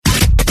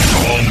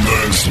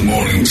Holmberg's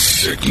Morning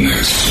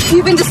Sickness.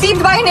 You've been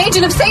deceived by an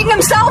agent of Satan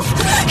himself.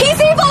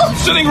 He's evil.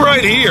 Sitting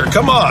right here.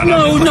 Come on.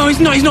 No, he's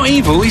not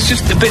evil. He's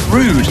just a bit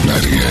rude.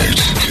 98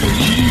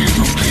 KUPD.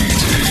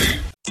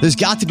 There's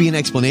got to be an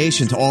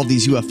explanation to all of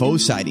these UFO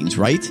sightings,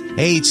 right?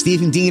 Hey, it's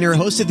Stephen Diener,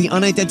 host of the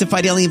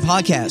Unidentified Alien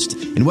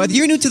Podcast. And whether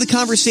you're new to the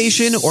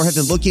conversation or have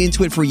been looking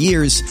into it for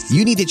years,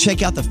 you need to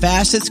check out the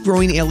fastest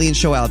growing alien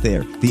show out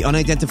there, the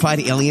Unidentified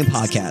Alien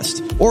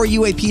Podcast, or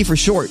UAP for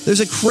short. There's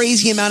a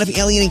crazy amount of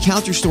alien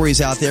encounter stories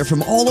out there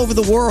from all over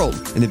the world.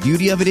 And the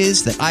beauty of it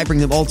is that I bring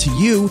them all to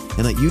you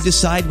and let you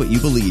decide what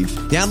you believe.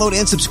 Download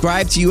and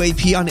subscribe to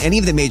UAP on any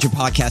of the major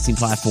podcasting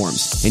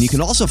platforms. And you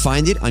can also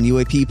find it on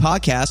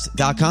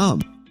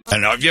UAPpodcast.com.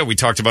 And we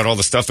talked about all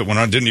the stuff that went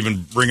on. Didn't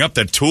even bring up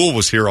that Tool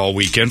was here all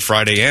weekend,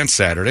 Friday and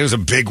Saturday. It was a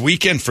big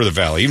weekend for the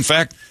Valley. In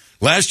fact,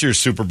 last year's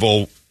Super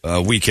Bowl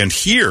weekend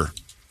here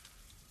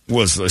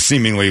was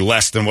seemingly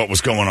less than what was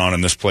going on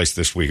in this place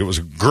this week. It was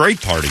a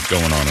great party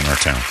going on in our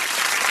town.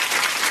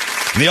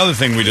 And the other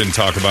thing we didn't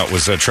talk about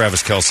was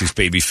Travis Kelce's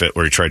baby fit,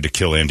 where he tried to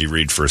kill Andy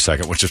Reid for a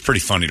second, which is pretty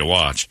funny to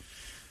watch.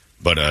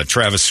 But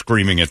Travis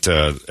screaming at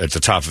the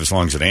top of his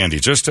lungs at Andy.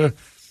 Just a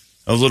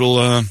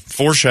little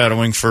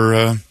foreshadowing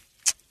for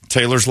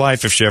Taylor's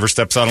life if she ever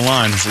steps out of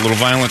line. There's a little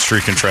violent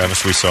streak in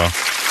Travis we saw.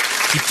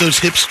 Keep those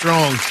hips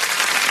strong.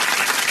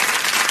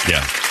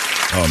 Yeah.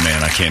 Oh,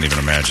 man, I can't even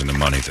imagine the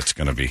money that's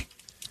going to be.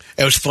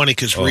 It was funny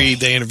because Reed,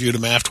 they interviewed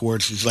him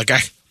afterwards. He's like,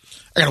 I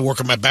got to work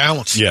on my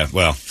balance. Yeah,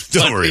 well,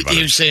 don't worry about it.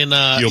 He was saying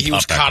he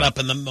was caught up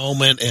in the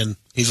moment, and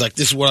he's like,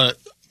 this is what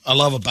I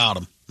love about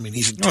him. I mean,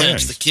 he's intense. Oh, yeah.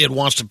 The kid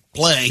wants to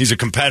play. He's a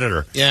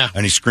competitor. Yeah.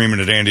 And he's screaming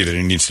at Andy that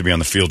he needs to be on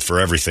the field for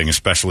everything,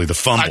 especially the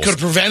fumbles. I could have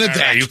prevented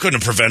that. You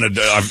couldn't have prevented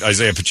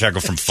Isaiah Pacheco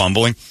from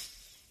fumbling.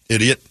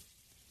 Idiot.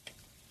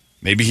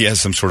 Maybe he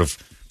has some sort of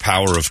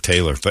power of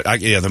Taylor. But,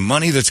 the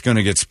money that's going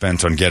to get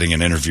spent on getting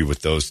an interview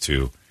with those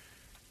two,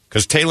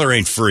 because Taylor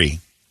ain't free,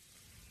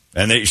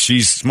 and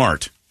she's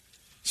smart.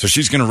 So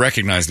she's going to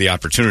recognize the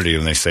opportunity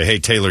when they say, hey,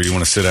 Taylor, you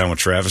want to sit down with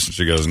Travis? And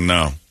she goes,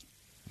 no,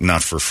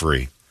 not for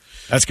free.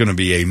 That's going to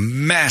be a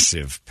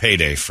massive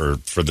payday for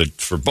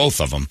both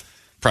of them.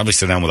 Probably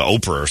sit down with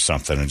Oprah or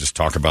something and just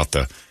talk about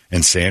the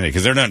insanity,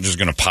 because they're not just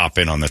going to pop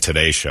in on the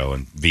Today Show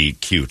and be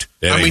cute.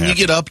 I mean, you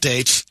get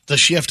updates.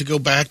 Does she have to go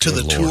back to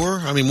the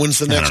tour? I mean, when's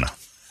the next? I don't know.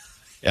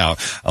 Yeah,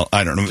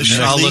 I don't know.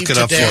 I'll look it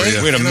up for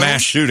you. We had a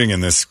mass shooting in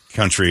this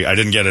country. I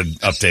didn't get an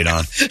update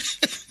on,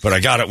 but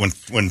I got it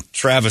when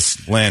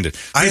Travis landed.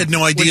 I had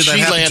no idea that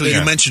happened until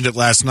you mentioned it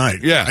last night.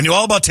 Yeah, I knew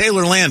all about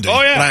Taylor landing.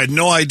 Oh yeah, but I had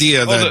no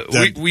idea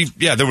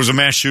that there was a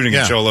mass shooting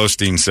at Joel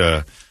Osteen's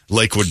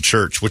Lakewood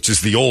Church, which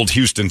is the old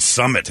Houston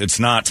Summit. It's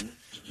not.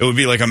 It would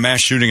be like a mass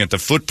shooting at the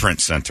Footprint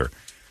Center,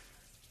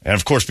 and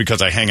of course,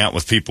 because I hang out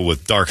with people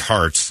with dark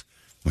hearts.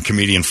 My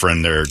comedian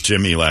friend there,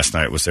 Jimmy, last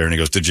night was there, and he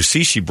goes, did you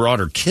see she brought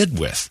her kid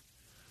with?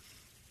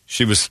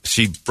 She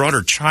brought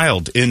her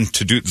child in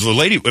to do, the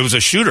lady, it was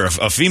a shooter,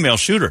 a female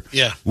shooter.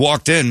 Yeah.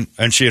 Walked in,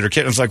 and she had her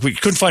kid. And it's like, we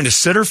couldn't find a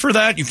sitter for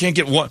that? You can't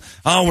get one?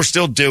 Oh, we're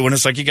still due. And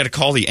it's like, you got to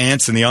call the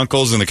aunts and the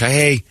uncles and the guy,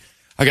 hey,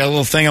 I got a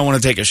little thing I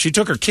want to take. She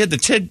took her kid.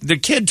 The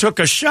kid took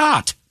a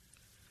shot.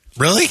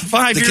 Really?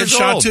 5 years old. The kid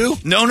shot too?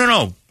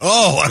 No.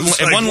 Oh,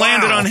 one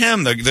landed on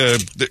him.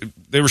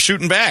 They were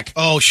shooting back.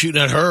 Oh, shooting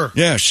at her.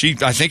 Yeah,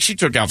 I think she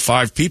took out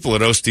 5 people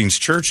at Osteen's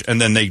church, and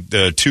then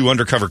the 2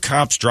 undercover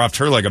cops dropped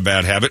her like a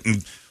bad habit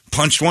and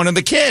punched one of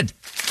the kid.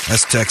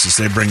 That's Texas.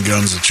 They bring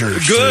guns to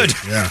church. Good.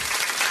 Too. Yeah.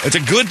 It's a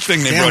good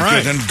thing they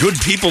brought good, and good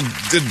people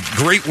did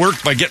great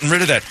work by getting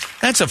rid of that.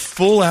 That's a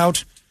full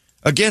out.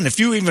 Again, if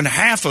you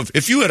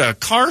had a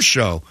car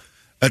show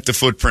at the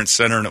Footprint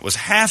Center and it was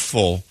half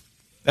full,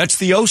 that's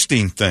the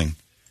Osteen thing.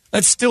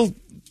 That's still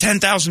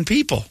 10,000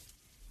 people.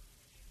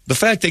 The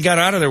fact they got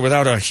out of there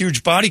without a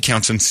huge body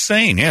count's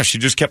insane. Yeah, she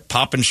just kept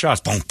popping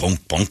shots. Bonk, bonk,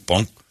 bonk,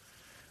 bonk.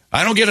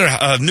 I don't get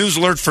a news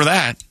alert for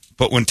that.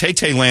 But when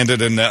Tay-Tay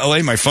landed in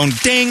L.A., my phone,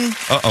 ding.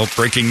 Uh-oh,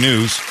 breaking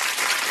news.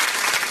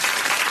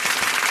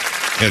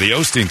 Yeah, the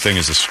Osteen thing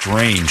is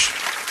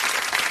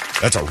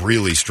that's a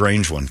really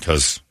strange one,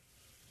 because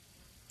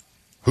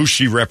who's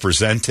she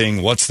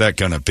representing? What's that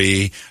going to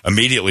be?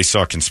 Immediately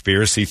saw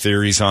conspiracy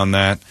theories on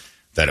that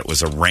it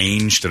was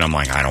arranged, and I'm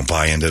like, I don't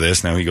buy into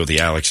this. Now we go the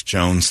Alex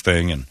Jones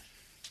thing, and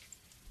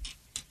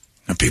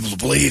people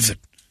believe that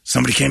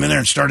somebody came in there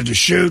and started to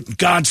shoot, and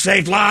God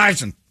saved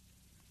lives, and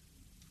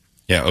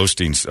yeah,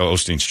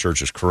 Osteen's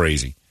church is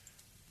crazy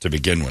to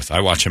begin with.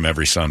 I watch him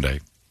every Sunday.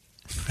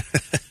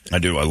 I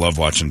do. I love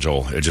watching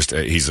Joel.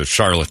 He's a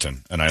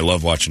charlatan, and I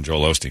love watching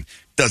Joel Osteen.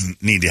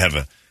 Doesn't need to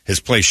have his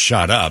place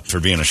shot up for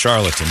being a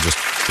charlatan, just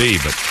be.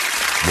 But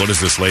what is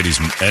this lady's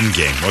end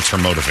game? What's her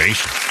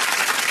motivation?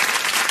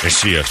 Is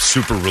she a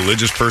super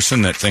religious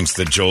person that thinks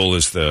that Joel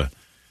is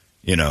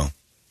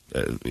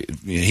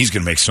he's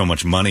going to make so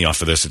much money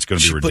off of this, it's going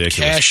to be ridiculous.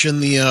 Put cash in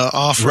the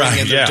offering,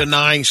 and they're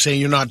denying,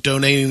 saying you're not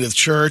donating to the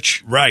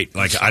church. Right.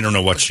 Like, I don't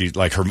know what she,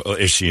 like,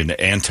 is she an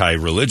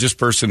anti-religious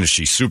person? Is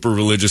she super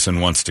religious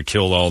and wants to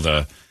kill all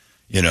the,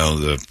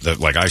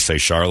 like I say,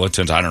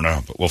 charlatans? I don't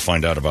know, but we'll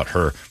find out about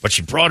her. But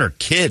she brought her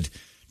kid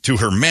to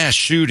her mass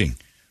shooting,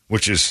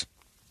 which is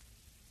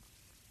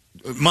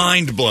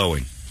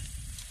mind-blowing.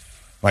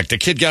 Like, the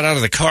kid got out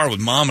of the car with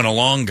mom and a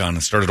long gun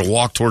and started to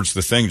walk towards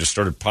the thing, just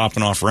started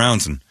popping off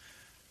rounds, and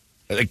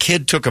the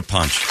kid took a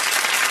punch.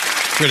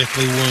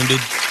 Critically wounded.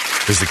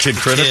 Is the kid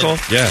critical?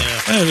 Kid.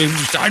 Yeah. I mean,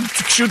 I'd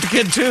shoot the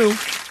kid, too.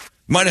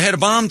 Might have had a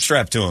bomb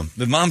strapped to him.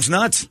 The mom's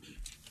nuts.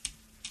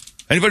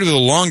 Anybody with a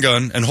long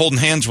gun and holding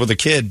hands with a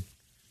kid,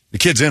 the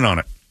kid's in on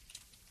it.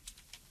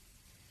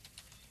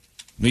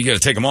 You got to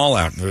take them all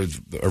out.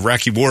 The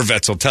Iraqi war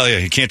vets will tell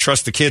you can't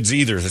trust the kids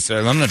either. They say,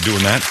 I'm not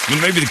doing that. I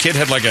mean, maybe the kid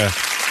had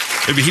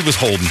maybe he was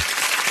holding.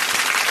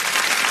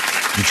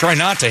 You try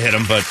not to hit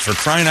him, but for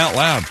crying out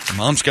loud,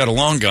 mom's got a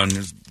long gun.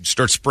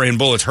 Start spraying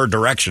bullets her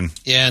direction.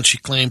 Yeah, and she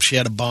claimed she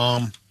had a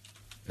bomb.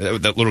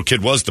 That little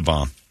kid was the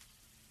bomb.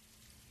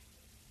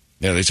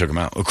 Yeah, they took him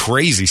out. A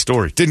crazy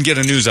story. Didn't get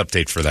a news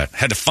update for that.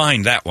 Had to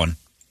find that one.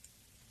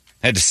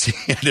 Had to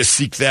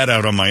seek that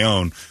out on my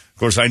own. Of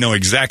course, I know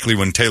exactly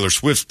when Taylor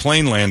Swift's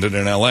plane landed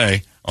in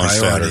L.A. on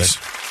Saturday.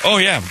 Oh,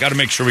 yeah. Got to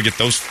make sure we get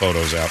those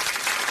photos out.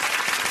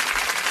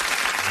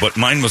 But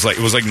mine was it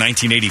was like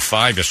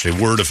 1985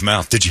 yesterday, word of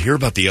mouth. Did you hear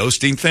about the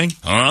Osteen thing?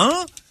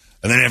 Huh?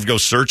 And then I have to go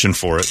searching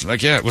for it.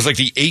 Like, yeah, it was like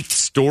the 8th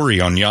story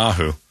on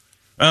Yahoo.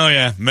 Oh,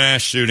 yeah,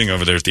 mass shooting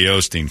over there at the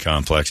Osteen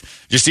complex.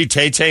 Did you see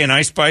Tay-Tay and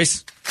Ice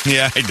Spice?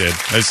 Yeah, I did.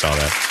 I saw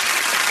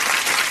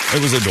that.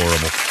 It was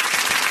adorable.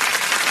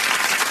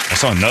 I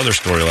saw another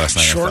story last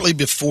night. Shortly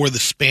before the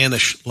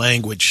Spanish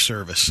language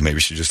service. Maybe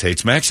she just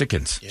hates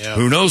Mexicans. Yeah.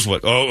 Who knows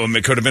what? Oh,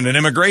 it could have been an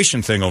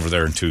immigration thing over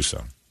there in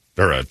Tucson.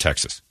 Or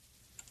Texas.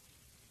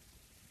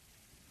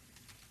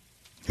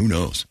 Who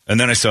knows? And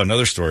then I saw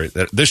another story.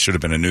 This should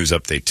have been a news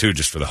update, too,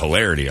 just for the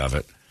hilarity of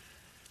it.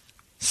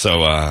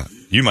 So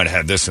you might have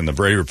had this in the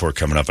Brady Report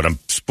coming up, but I'm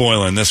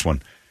spoiling this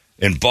one.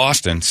 In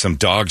Boston, some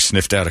dogs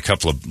sniffed out a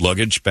couple of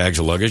bags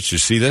of luggage. Did you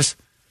see this?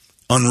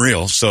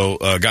 Unreal. So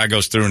a guy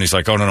goes through and he's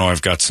like, "Oh no,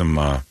 I've got some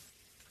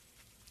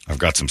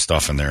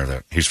stuff in there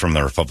that he's from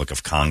the Republic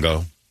of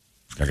Congo.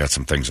 I got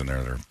some things in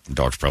there that the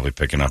dog's probably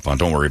picking up on.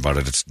 Don't worry about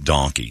it. It's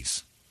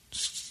donkeys,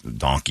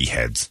 donkey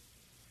heads."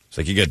 It's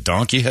like, you got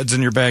donkey heads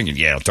in your bag?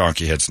 Yeah,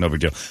 donkey heads, no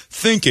big deal.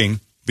 Thinking,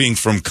 being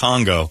from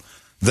Congo,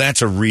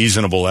 that's a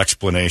reasonable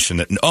explanation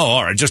that,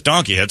 all right, just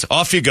donkey heads.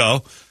 Off you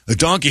go. The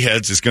donkey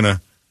heads is going to,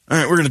 all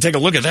right, we're going to take a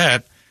look at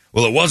that.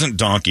 Well, it wasn't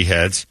donkey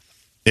heads.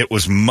 It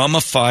was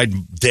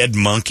mummified dead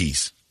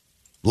monkeys.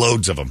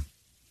 Loads of them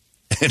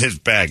in his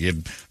bag. He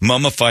had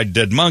mummified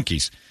dead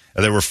monkeys.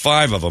 There were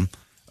 5 of them,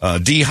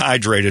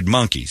 dehydrated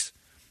monkeys.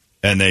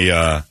 And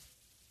they're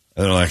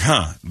like,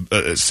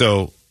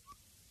 so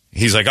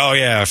he's like, oh,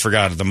 yeah, I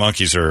forgot. The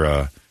monkeys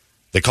are,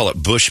 they call it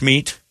bush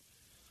meat.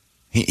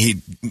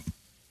 He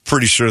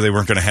pretty sure they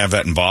weren't going to have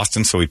that in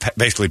Boston, so he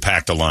basically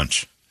packed a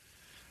lunch.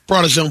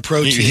 Brought his own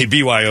protein. He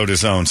BYO'd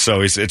his own. So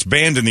it's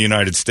banned in the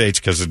United States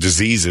because of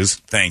diseases.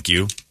 Thank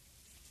you.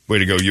 Way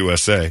to go,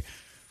 USA.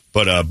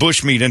 But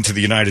bush meat into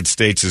the United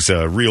States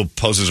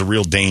poses a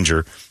real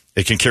danger.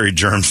 It can carry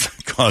germs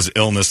that cause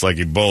illness like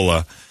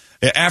Ebola.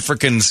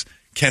 Africans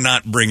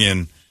cannot bring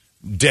in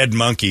dead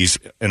monkeys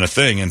in a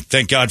thing, and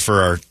thank God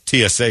for our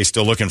TSA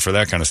still looking for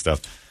that kind of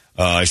stuff.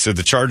 I said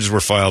the charges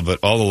were filed, but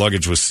all the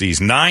luggage was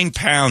seized. 9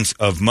 pounds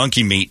of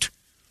monkey meat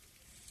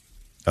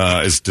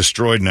is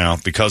destroyed now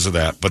because of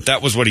that. But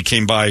that was what he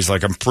came by. He's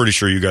like, I'm pretty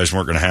sure you guys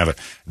weren't going to have it.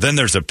 Then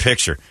there's a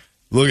picture.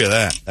 Look at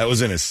that. That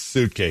was in his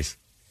suitcase.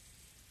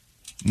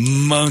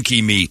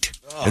 Monkey meat.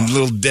 And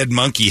little dead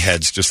monkey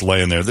heads just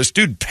laying there. This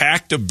dude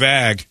packed a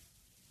bag.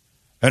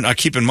 And I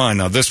keep in mind,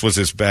 now this was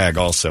his bag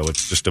also.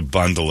 It's just a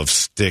bundle of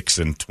sticks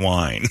and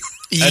twine.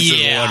 That's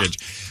his luggage.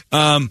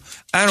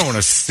 I don't want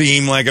to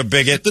seem like a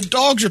bigot. The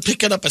dogs are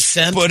picking up a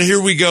scent. But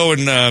here we go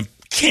and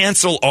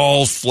cancel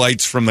all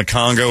flights from the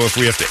Congo if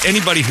we have to.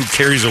 Anybody who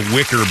carries a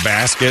wicker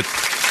basket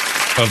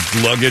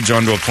of luggage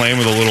onto a plane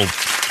with a little,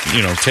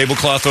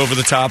 tablecloth over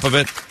the top of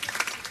it.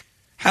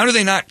 How do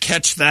they not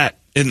catch that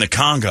in the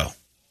Congo?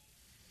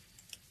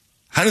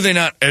 How do they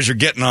not, as you're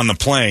getting on the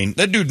plane,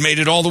 that dude made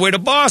it all the way to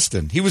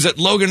Boston. He was at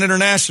Logan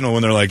International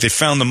when they're like, they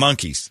found the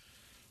monkeys.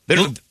 A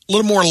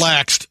little more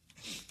laxed.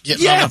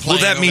 Yeah, well,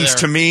 that means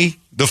to me,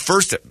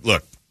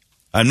 look,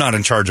 I'm not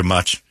in charge of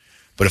much,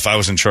 but if I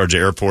was in charge of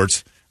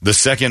airports, the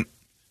second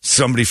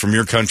somebody from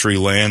your country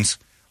lands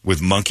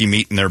with monkey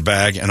meat in their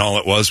bag and all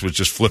it was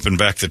just flipping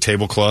back the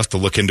tablecloth to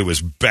look into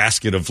his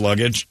basket of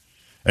luggage,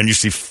 and you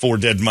see 4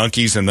 dead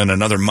monkeys and then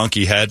another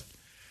monkey head,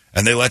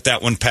 and they let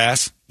that one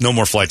pass, no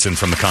more flights in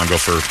from the Congo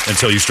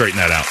until you straighten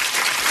that out.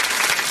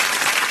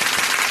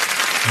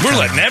 We're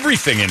letting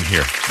everything in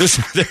here.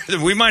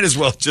 We might as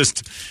well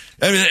just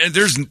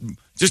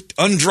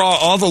undraw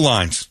all the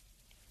lines.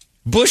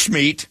 Bush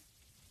meat.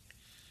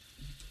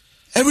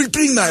 I will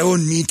bring my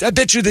own meat. I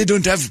bet you they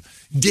don't have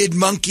dead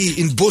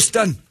monkey in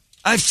Boston.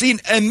 I've seen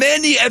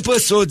many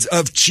episodes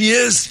of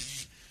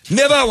Cheers.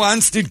 Never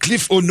once did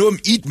Cliff O'Neill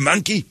eat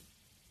monkey.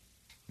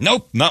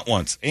 Nope, not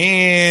once.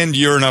 And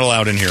you're not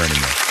allowed in here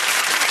anymore.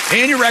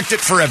 And you wrecked it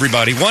for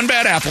everybody. 1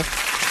 bad apple.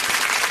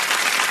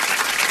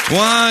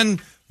 1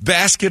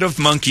 basket of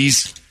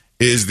monkeys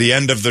is the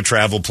end of the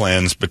travel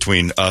plans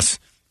between us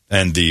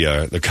and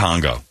the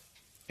Congo.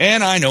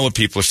 And I know what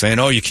people are saying.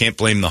 Oh, you can't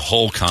blame the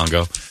whole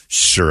Congo.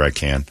 Sure I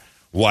can.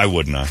 Why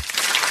wouldn't I?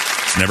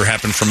 It's never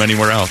happened from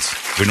anywhere else.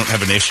 We don't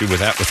have an issue with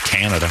that with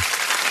Canada.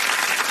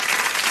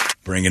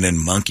 Bringing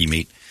in monkey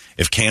meat.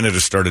 If Canada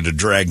started to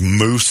drag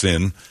moose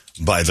in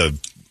by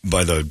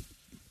the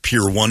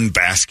Pier 1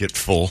 basket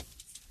full,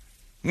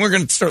 we're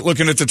going to start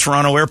looking at the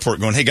Toronto airport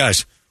going, hey,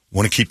 guys,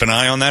 want to keep an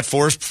eye on that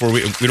for us before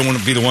we don't want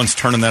to be the ones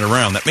turning that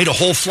around. That made a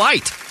whole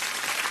flight.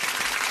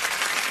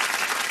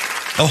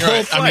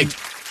 Flight. I mean,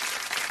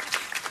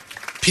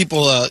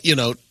 people,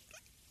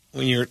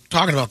 when you're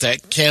talking about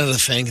that Canada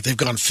thing, they've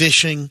gone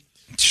fishing.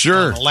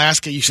 Sure.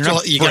 Alaska, you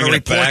got to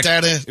report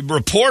that in.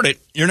 Report it.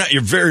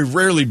 You're very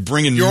rarely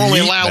bringing You're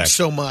only meat allowed back.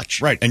 so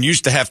much. Right. And you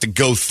used to have to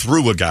go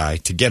through a guy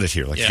to get it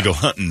here. Like, you go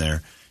hunting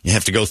there, you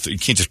have to go through. You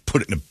can't just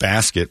put it in a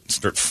basket and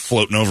start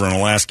floating over on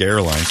Alaska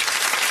Airlines.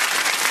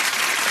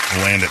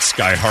 Land at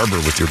Sky Harbor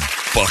with your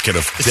bucket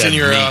of It's in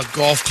your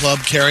golf club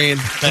carrying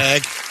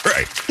bag.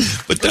 Right.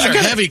 But those are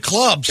heavy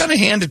clubs. Got to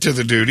hand it to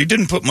the dude. He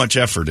didn't put much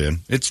effort in.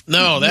 It's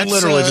that's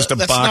literally just a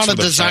box. That's not a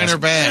with designer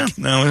bag.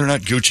 Yeah, no, they're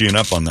not Gucciing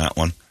up on that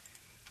one.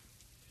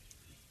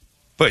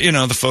 But,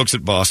 the folks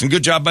at Boston,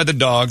 good job by the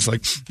dogs.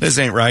 Like, this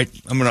ain't right.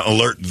 I'm going to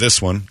alert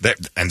this one.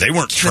 And they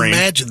weren't trained.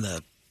 Imagine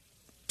the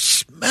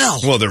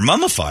smell. Well, they're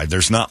mummified.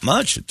 There's not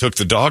much. It took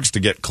the dogs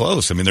to get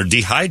close. I mean, they're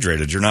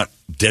dehydrated. You're not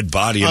dead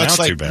bodying out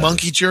like too bad.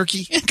 Monkey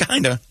jerky? Yeah,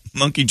 kind of.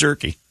 Monkey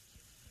jerky.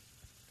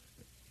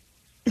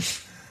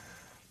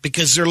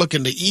 Because they're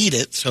looking to eat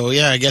it. So,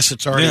 I guess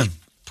it's already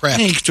prepped.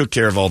 He took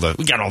care of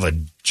we got all the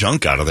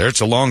junk out of there.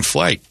 It's a long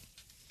flight.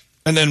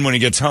 And then when he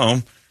gets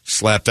home,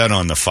 slap that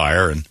on the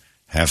fire and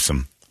have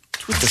some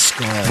with the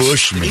skulls.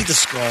 Bush meat. Eat the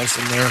skulls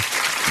in there.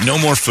 No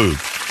more food.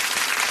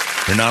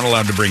 You're not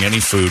allowed to bring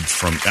any food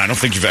from. I don't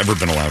think you've ever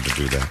been allowed to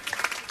do that.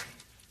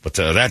 But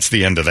that's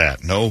the end of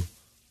that. No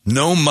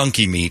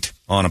monkey meat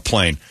on a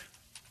plane.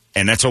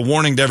 And that's a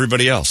warning to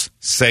everybody else.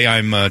 Say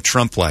I'm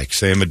Trump-like.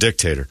 Say I'm a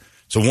dictator.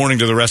 It's a warning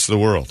to the rest of the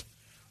world.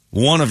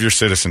 One of your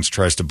citizens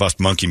tries to bust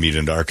monkey meat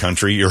into our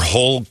country, your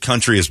whole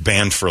country is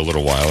banned for a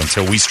little while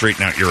until we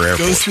straighten out your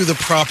airport. Go through the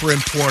proper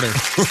importer.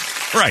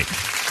 Right.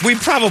 We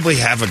probably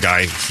have a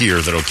guy here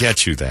that'll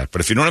get you that.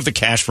 But if you don't have the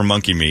cash for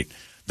monkey meat,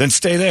 then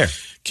stay there.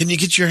 Can you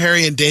get your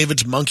Harry and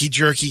David's monkey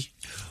jerky?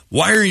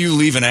 Why are you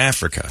leaving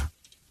Africa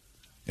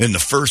in the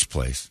first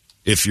place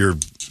if your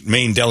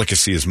main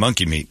delicacy is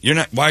monkey meat?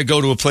 Why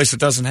go to a place that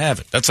doesn't have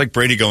it? That's like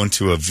Brady going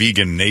to a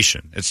vegan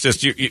nation. It's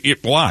just,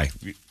 why?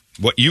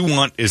 What you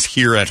want is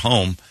here at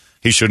home.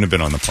 He shouldn't have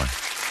been on the plane.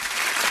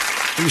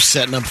 He was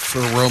setting up for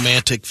a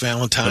romantic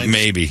Valentine's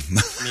maybe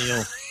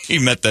meal. He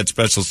met that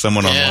special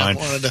someone online.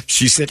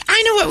 She said,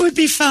 I know what would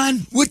be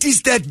fun. What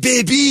is that,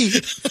 baby?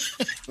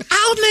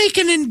 I'll make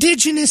an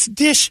indigenous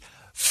dish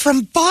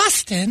from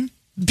Boston,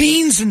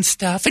 beans and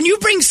stuff, and you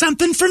bring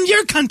something from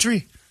your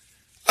country.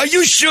 Are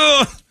you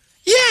sure?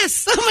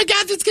 Yes. Oh, my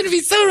God, that's going to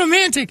be so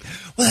romantic.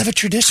 We'll have a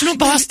traditional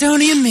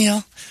Bostonian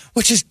meal,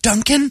 which is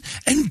Dunkin'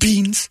 and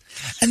beans,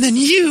 and then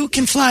you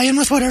can fly in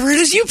with whatever it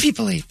is you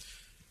people eat.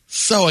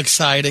 So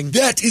exciting.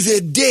 That is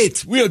a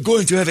date. We are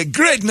going to have a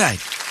great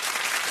night.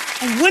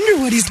 I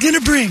wonder what he's going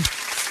to bring.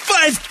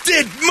 5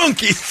 dead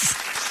monkeys.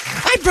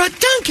 I brought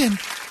Duncan.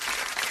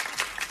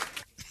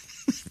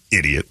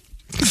 Idiot.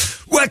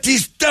 What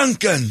is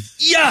Duncan?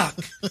 Yeah.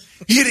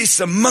 Here is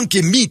some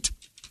monkey meat.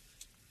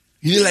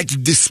 You like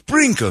the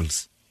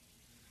sprinkles.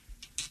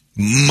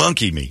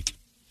 Monkey meat.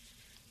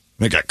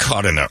 They got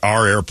caught in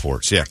our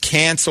airports. Yeah,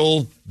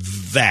 cancel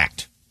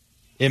that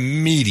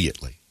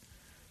immediately.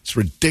 It's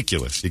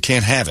ridiculous. You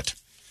can't have it.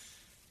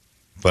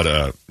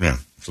 But,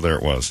 so there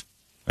it was.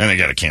 And they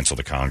got to cancel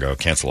the Congo,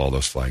 cancel all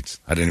those flights.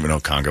 I didn't even know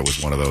Congo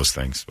was one of those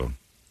things. So.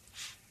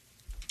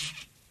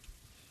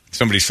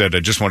 Somebody said, I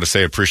just want to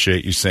say I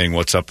appreciate you saying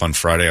what's up on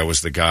Friday. I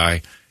was the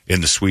guy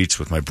in the suites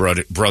with my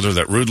brother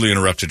that rudely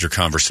interrupted your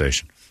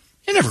conversation.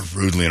 You're never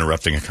rudely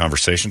interrupting a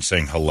conversation,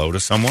 saying hello to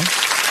someone.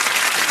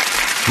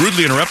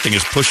 Rudely interrupting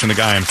is pushing the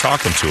guy I'm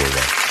talking to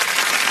away.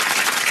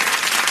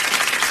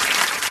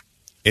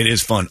 It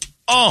is fun.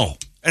 Oh,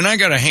 and I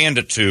got to hand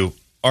it to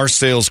our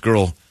sales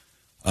girl,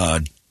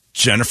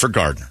 Jennifer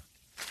Gardner,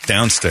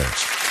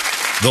 downstairs.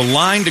 The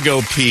line to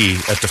go pee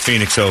at the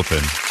Phoenix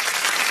Open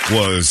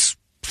was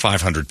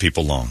 500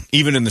 people long,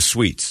 even in the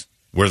suites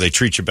where they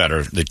treat you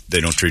better. They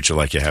don't treat you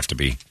like you have to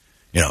be.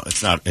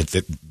 It's not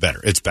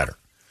better. It's better.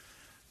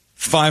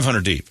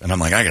 500 deep. And I'm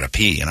like, I got to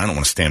pee, and I don't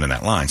want to stand in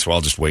that line, so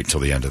I'll just wait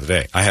until the end of the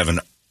day. I have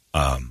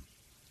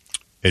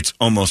it's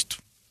almost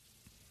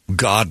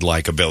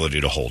godlike ability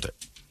to hold it.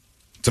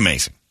 It's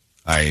amazing.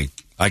 I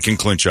can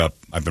clinch up.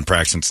 I've been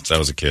practicing since I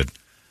was a kid.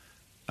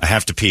 I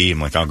have to pee.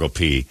 I'm like, I'll go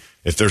pee.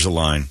 If there's a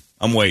line,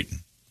 I'm waiting.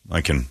 I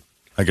can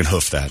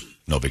hoof that.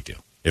 No big deal.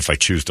 If I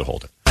choose to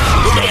hold it.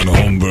 John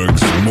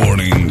Holmberg's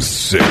Morning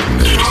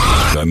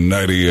Sickness. The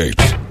 98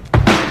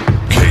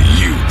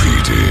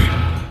 KUPD.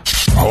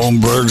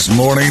 Holmberg's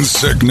Morning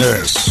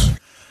Sickness.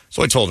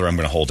 So I told her I'm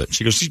going to hold it.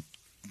 She goes,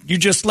 you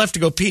just left to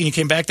go pee and you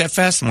came back that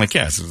fast? I'm like,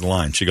 yeah, this is the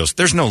line. She goes,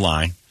 there's no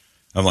line.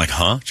 I'm like,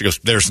 huh? She goes,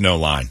 there's no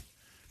line.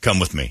 Come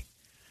with me.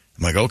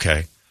 I'm like,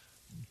 okay.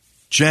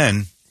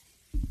 Jen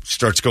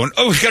starts going,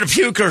 "Oh, we got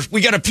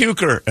a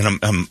puker. And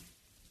I'm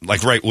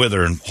like right with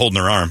her and holding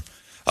her arm.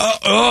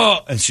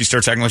 And she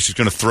starts acting like she's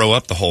going to throw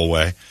up the whole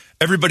way.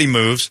 Everybody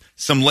moves.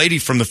 Some lady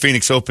from the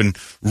Phoenix Open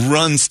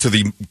runs to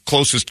the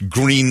closest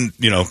green,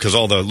 because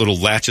all the little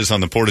latches on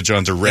the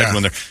Portajohns are red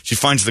when they're. She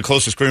finds the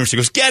closest green. She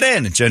goes, "Get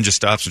in!" And Jen just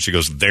stops and she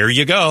goes, "There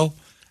you go."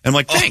 And I'm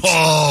like, "Thanks."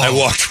 I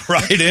walked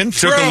right in,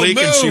 took a leak,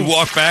 and she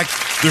walked back.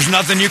 There's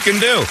nothing you can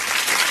do.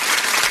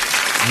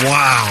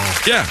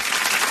 Wow. Yeah.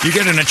 You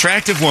get an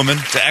attractive woman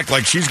to act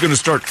like she's going to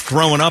start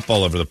throwing up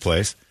all over the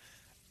place.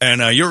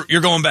 And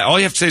you're going back. All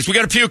you have to say is, "We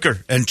got a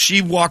puker." And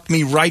she walked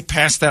me right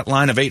past that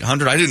line of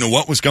 800. I didn't know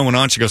what was going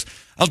on. She goes,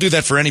 "I'll do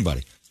that for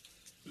anybody."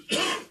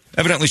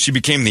 Evidently, she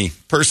became the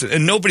person.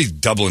 And nobody's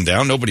doubling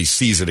down. Nobody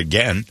sees it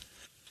again.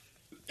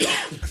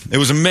 It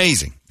was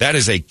amazing. That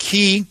is a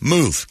key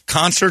move.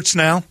 Concerts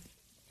now.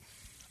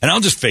 And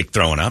I'll just fake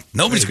throwing up.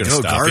 Nobody's going to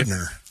stop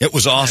Gardner. it.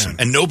 Was awesome.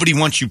 Man. And nobody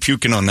wants you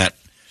puking on that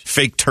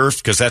fake turf,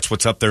 because that's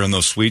what's up there in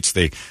those suites.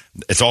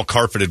 It's all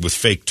carpeted with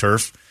fake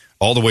turf.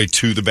 All the way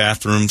to the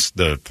bathrooms,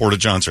 the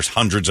Portajohns, there's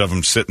hundreds of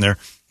them sitting there.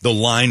 The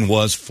line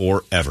was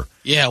forever.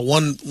 Yeah,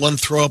 one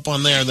throw up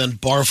on there, then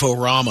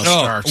Barforama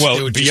starts.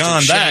 Well,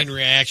 beyond that,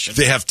 reaction.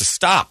 They have to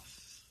stop,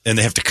 and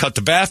they have to cut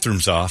the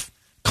bathrooms off,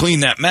 clean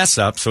that mess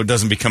up so it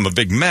doesn't become a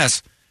big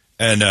mess,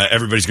 and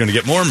everybody's going to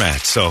get more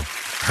mad. So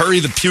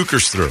hurry the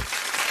pukers through.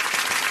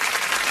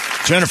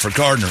 Jennifer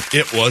Gardner,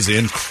 it was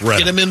incredible.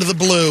 Get him into the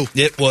blue.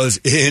 It was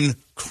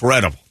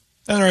incredible.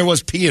 And there I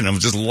was peeing. I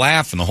was just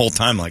laughing the whole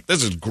time like,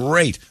 this is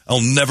great.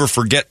 I'll never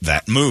forget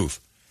that move.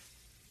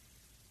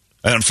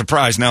 And I'm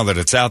surprised now that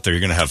it's out there,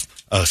 you're going to have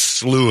a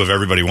slew of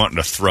everybody wanting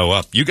to throw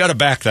up. You got to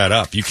back that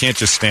up. You can't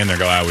just stand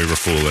there and go, we were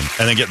fooling,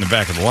 and then get in the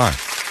back of the line.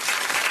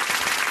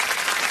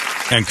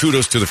 And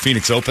kudos to the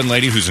Phoenix Open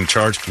lady who's in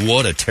charge.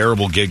 What a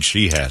terrible gig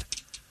she had.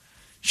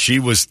 She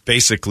was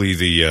basically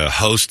the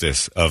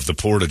hostess of the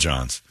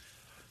Portajohns.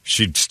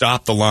 She'd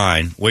stop the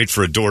line, wait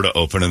for a door to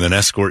open, and then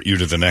escort you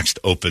to the next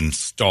open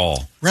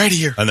stall. Right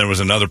here. And there was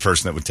another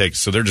person that would take.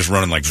 So they're just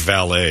running like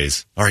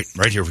valets. All right,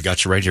 right here. We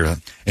got you right here.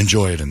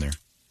 Enjoy it in there.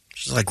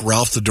 She's like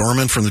Ralph the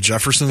doorman from the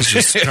Jeffersons,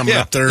 just coming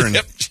up there. And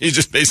she's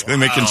just basically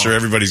making sure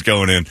everybody's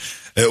going in.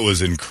 It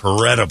was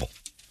incredible.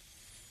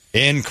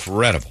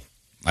 Incredible.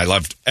 I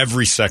loved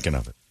every second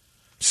of it.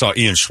 Saw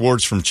Ian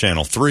Schwartz from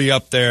Channel 3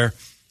 up there.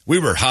 We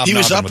were hobnobbing. He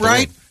was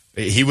upright?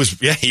 He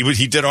was, yeah,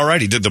 he did all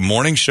right. He did the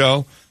morning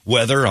show,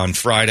 Weather, on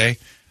Friday,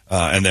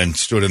 and then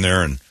stood in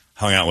there and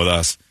hung out with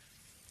us,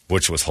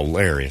 which was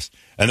hilarious.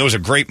 And there was a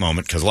great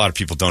moment, because a lot of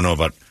people don't know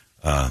about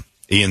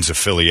Ian's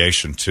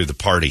affiliation to the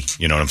party.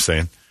 You know what I'm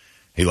saying?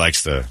 He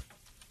likes the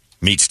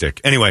meat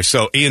stick. Anyway,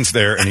 so Ian's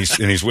there, and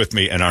he's with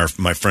me, and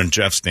my friend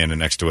Jeff's standing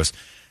next to us,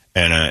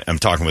 and I'm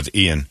talking with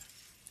Ian,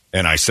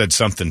 and I said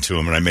something to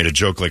him, and I made a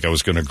joke like I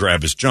was going to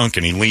grab his junk,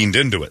 and he leaned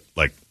into it,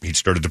 like he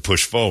started to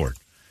push forward.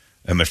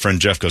 And my friend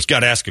Jeff goes,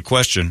 "Got to ask a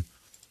question."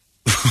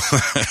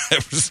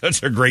 It was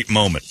such a great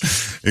moment.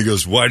 He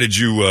goes, why did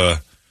you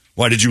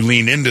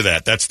lean into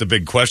that? That's the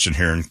big question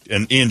here.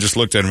 And Ian just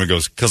looked at him and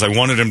goes, "Because I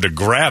wanted him to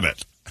grab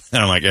it."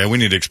 And I'm like, yeah, we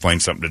need to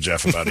explain something to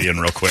Jeff about Ian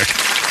real quick.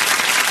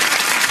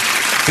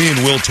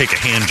 Ian will take a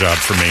hand job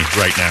for me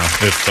right now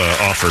if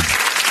offered.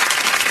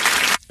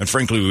 And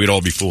frankly, we'd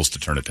all be fools to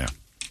turn it down.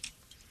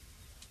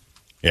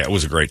 Yeah, it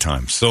was a great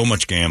time. So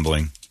much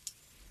gambling.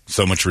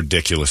 So much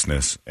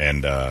ridiculousness,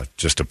 and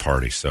just a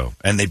party. So,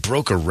 and they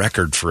broke a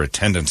record for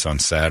attendance on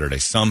Saturday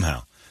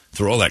somehow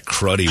through all that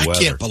cruddy weather.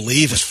 I can't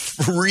believe it. Was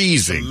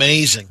freezing. It's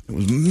amazing. It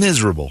was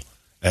miserable,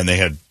 and they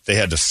had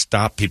to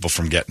stop people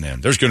from getting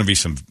in. There's going to be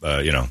some,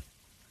 there's going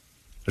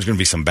to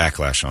be some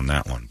backlash on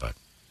that one. But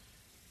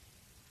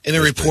any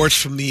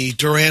reports from the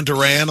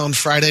Duran on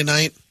Friday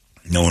night?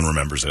 No one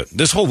remembers it.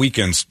 This whole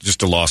weekend's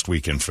just a lost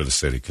weekend for the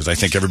city, because I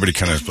think everybody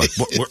kind of like,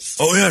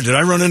 oh yeah, did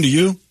I run into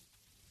you?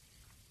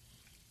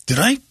 Did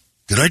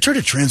I try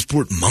to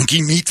transport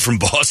monkey meat from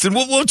Boston?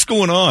 What's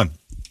going on?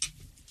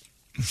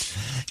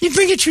 You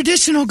bring a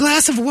traditional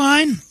glass of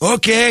wine?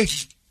 Okay.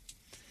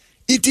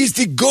 It is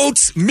the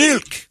goat's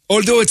milk.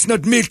 Although it's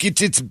not milk,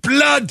 it's its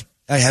blood.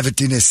 I have it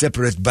in a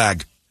separate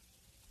bag.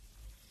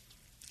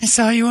 I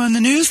saw you on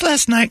the news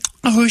last night,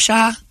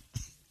 Ahusha.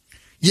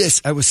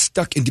 Yes, I was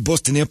stuck in the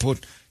Boston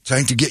airport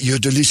trying to get your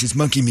delicious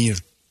monkey meal.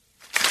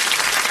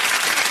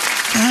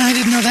 I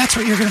didn't know that's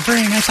what you were going to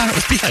bring. I thought it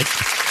would be like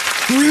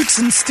roots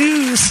and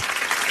stews.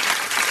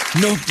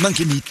 No,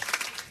 monkey meat.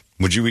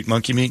 Would you eat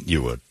monkey meat?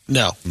 You would.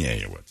 No. Yeah,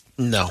 you would.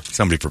 No.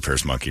 Somebody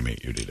prepares monkey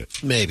meat, you'd eat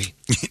it. Maybe.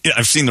 Yeah,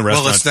 I've seen the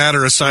restaurant. Well, it's that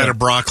or a side of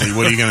broccoli.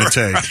 What are you going to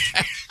take?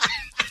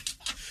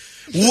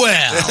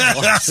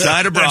 Well,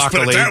 side of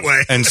broccoli that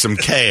way. and some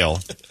kale.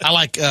 I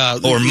like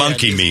or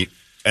monkey meat,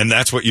 and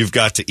that's what you've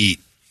got to eat.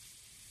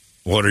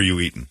 What are you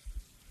eating?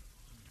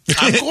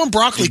 I'm going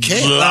broccoli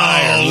kale.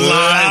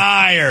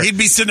 Liar. He'd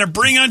be sitting there,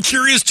 "Bring on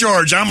Curious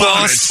George. I'm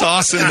on it."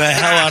 Saucing the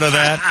hell out of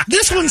that.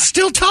 This one's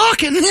still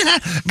talking.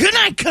 Good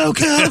night,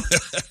 Coco.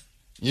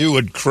 You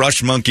would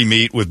crush monkey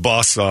meat with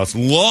boss sauce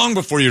long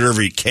before you'd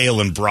ever eat kale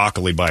and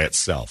broccoli by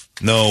itself.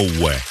 No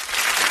way.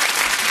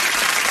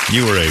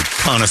 You are a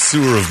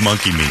connoisseur of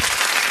monkey meat.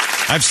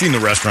 I've seen the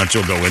restaurant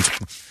you'll go into.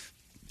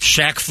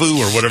 Shack Fu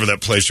or whatever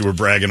that place you were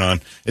bragging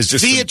on is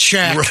just Viet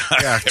Shack.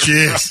 Right, Yeah,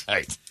 cheers.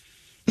 right.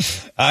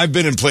 I've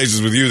been in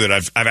places with you that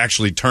I've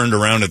actually turned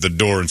around at the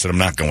door and said, I'm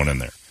not going in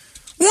there.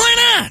 Why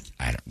not?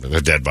 I don't know.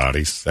 They're dead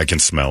bodies. I can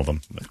smell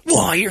them.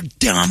 Why, you're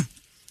dumb.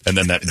 And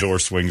then that door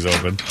swings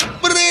open.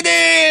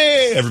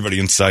 Everybody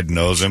inside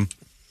knows him.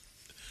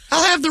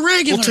 I'll have the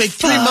regular. We'll take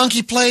 3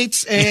 monkey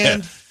plates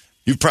and... Yeah.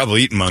 You've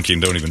probably eaten monkey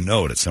and don't even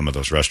know it at some of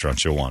those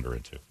restaurants you'll wander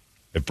into.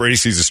 If Brady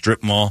sees a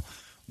strip mall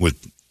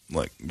with,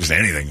 like, just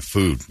anything,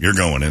 food, you're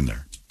going in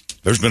there.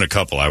 There's been a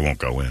couple I won't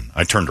go in.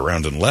 I turned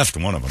around and left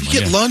one of them.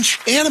 You get lunch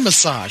and a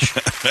massage.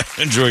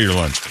 Enjoy your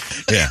lunch.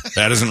 Yeah,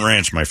 that isn't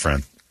ranch, my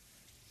friend.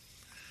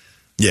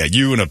 Yeah,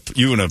 you and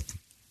a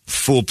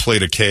full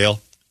plate of kale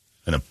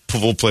and a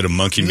full plate of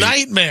monkey meat.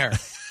 Nightmare.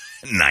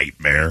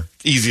 Nightmare.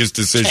 Easiest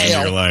decision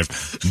Kale. in your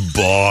life.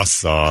 Boss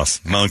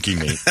sauce, monkey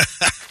meat.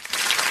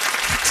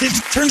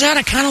 It turns out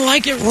I kind of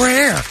like it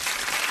rare.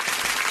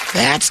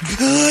 That's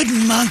good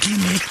monkey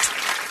meat.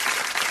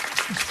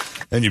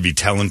 Then you'd be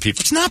telling people.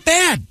 It's not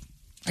bad.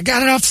 I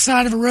got it off the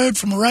side of a road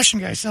from a Russian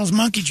guy who sells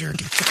monkey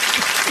jerky.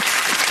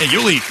 Hey,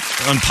 you'll eat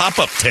on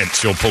pop-up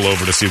tents. You'll pull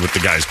over to see what the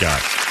guy's got.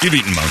 You've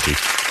eaten monkey.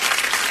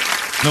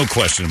 No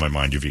question in my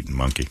mind you've eaten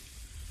monkey.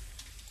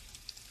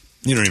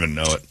 You don't even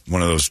know it.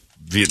 One of those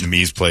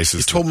Vietnamese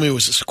places. You told me it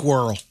was a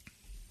squirrel.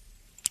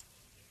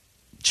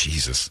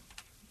 Jesus.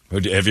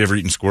 Have you ever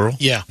eaten squirrel?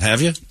 Yeah.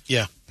 Have you?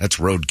 Yeah. That's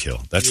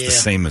roadkill. That's Yeah. the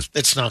same as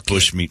It's not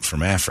bush good. meat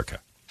from Africa.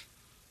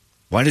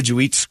 Why did you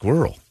eat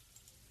squirrel?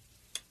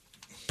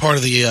 Part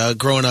of the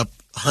growing up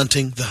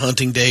hunting, the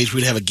hunting days,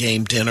 we'd have a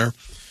game dinner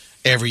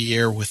every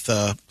year with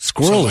Squirrel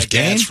some of my is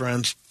game? dad's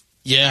friends.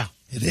 Yeah.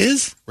 It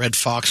is? Red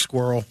fox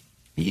squirrel.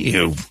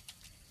 Ew.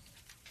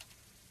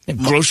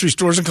 Grocery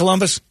stores in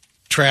Columbus?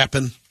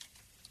 Trapping.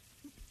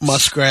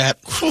 Muskrat.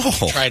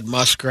 Oh. Tried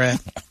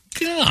muskrat.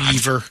 God.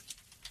 Beaver.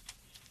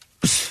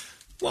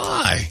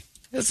 Why?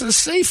 That's a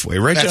Safeway,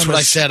 right? That's down what the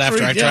I said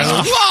after I street. tried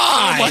it.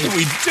 Why? What are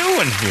we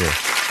doing here?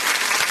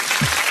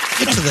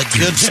 Get to the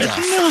good stuff.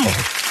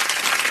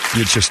 No.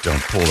 You just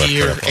don't pull that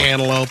Deer, crap off.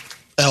 antelope,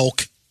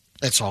 elk.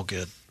 That's all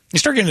good. You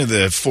start getting into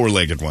the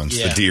four-legged ones,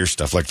 Yeah. the deer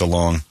stuff, like the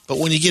long. But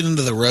when you get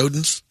into the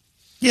rodents,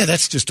 Yeah,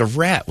 that's just a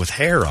rat with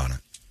hair on it.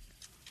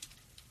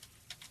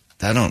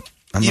 I'm not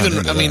even,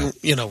 into I mean, that.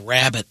 you know,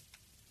 rabbit.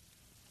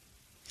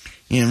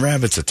 Yeah,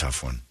 rabbit's a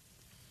tough one.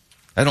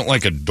 I don't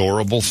like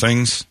adorable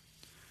things,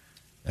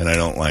 and I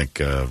don't like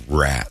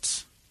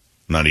rats.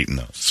 I'm not eating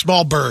those.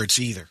 Small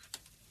birds either.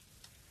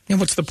 Yeah,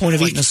 what's the point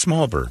of Like- eating a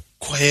small bird?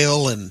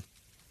 Quail and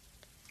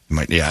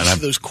Yeah, and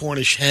those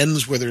Cornish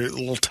hens where they're a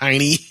little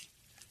tiny.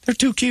 they're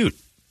too cute.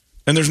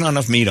 And there's not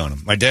enough meat on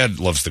them. My dad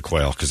loves the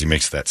quail because he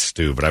makes that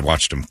stew, but I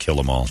watched him kill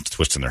them all,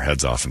 twisting their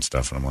heads off and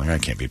stuff, and I'm like, I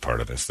can't be part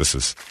of this.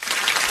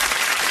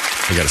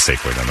 We got a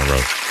Safeway down the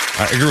road.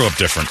 I grew up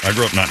different. I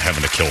grew up not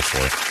having to kill for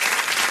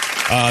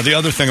it. The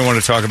other thing I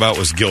wanted to talk about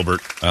was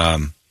Gilbert.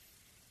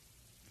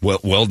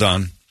 Well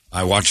done.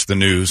 I watched the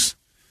news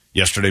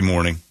yesterday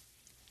morning,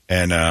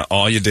 and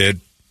all you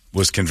did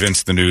was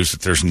convince the news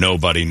that there's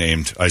nobody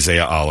named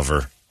Isaiah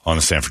Oliver on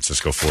the San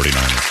Francisco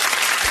 49ers.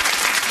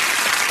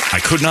 I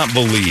could not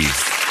believe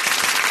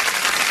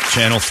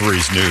Channel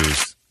 3's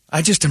news.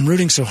 I just am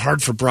rooting so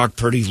hard for Brock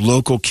Purdy,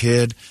 local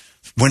kid,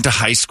 went to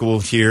high school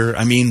here.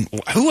 I mean,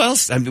 who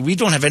else? I mean, we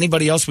don't have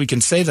anybody else we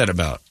can say that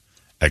about,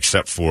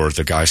 except for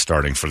the guy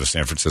starting for the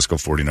San Francisco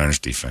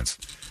 49ers defense,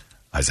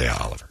 Isaiah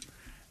Oliver.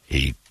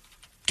 He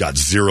got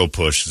zero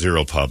push,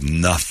 zero pub,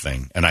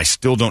 nothing. And I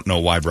still don't know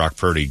why Brock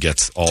Purdy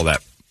gets all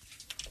that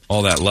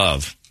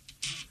love.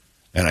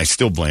 And I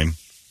still blame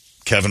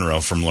Kevin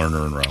Rowe from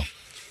Lerner and Rowe.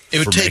 It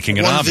would for take making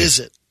it one obvious.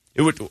 visit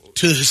It would.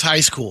 to his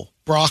high school.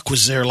 Brock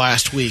was there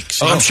last week.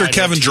 So I'm sure I know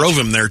Kevin teach- drove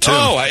him there, too.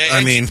 Oh,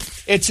 I mean,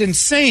 it's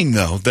insane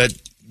though that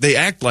they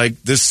act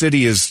like this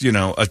city is,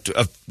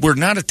 we're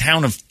not a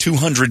town of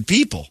 200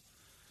 people.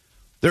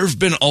 There have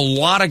been a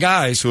lot of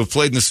guys who have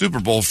played in the Super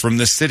Bowl from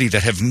this city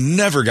that have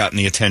never gotten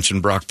the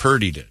attention Brock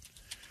Purdy did.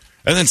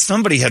 And then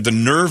somebody had the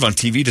nerve on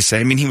TV to say,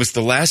 I mean, he was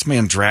the last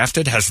man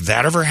drafted. Has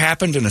that ever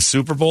happened in a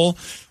Super Bowl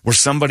where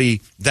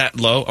somebody that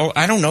low? Oh,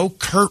 I don't know.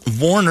 Kurt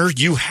Warner,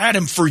 you had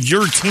him for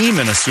your team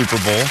in a Super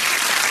Bowl.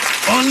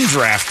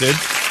 Undrafted.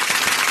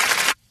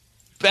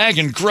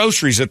 Bagging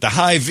groceries at the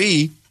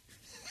Hy-Vee.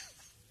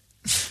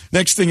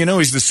 Next thing you know,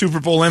 he's the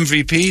Super Bowl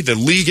MVP, the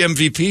league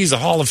MVP, he's a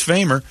Hall of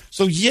Famer.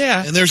 So,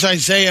 yeah. And there's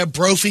Isaiah,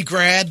 Brophy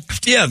grad.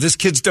 Yeah, this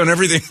kid's done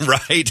everything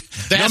right.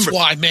 That's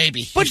why,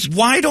 maybe. But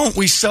why don't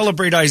we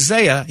celebrate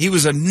Isaiah? He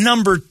was a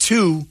number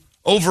 2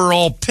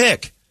 overall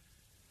pick.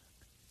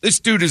 This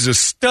dude is a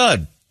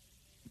stud.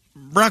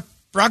 Brock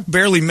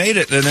barely made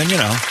it, and then,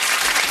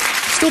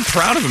 still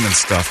proud of him and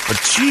stuff. But,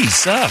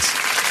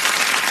 Jesus.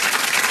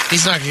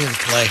 He's not going to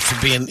play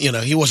for being,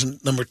 he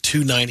wasn't number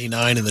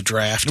 299 in the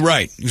draft.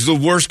 Right. He was the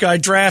worst guy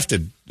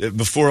drafted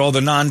before all the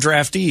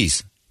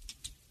non-draftees.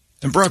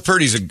 And Brock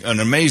Purdy's an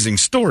amazing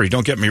story,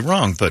 don't get me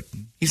wrong, but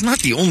he's not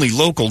the only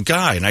local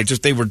guy. And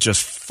they were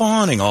just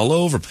fawning all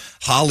over him.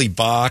 Holly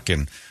Bach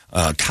and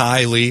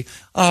Kylie.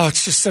 Oh,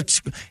 it's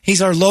just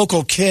he's our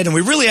local kid, and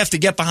we really have to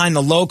get behind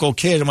the local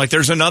kid. I'm like,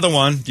 there's another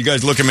one. You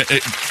guys look at him.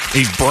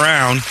 He's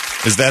brown.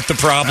 Is that the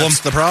problem?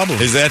 That's the problem.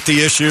 Is that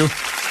the issue?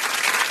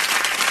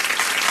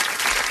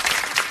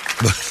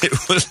 But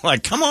it was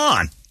like, come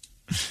on.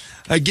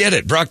 I get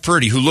it. Brock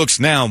Purdy, who looks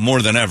now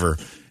more than ever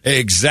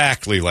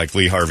exactly like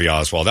Lee Harvey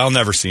Oswald. I'll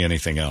never see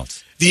anything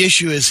else. The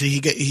issue is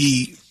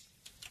he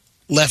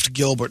left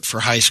Gilbert for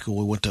high school.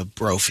 We went to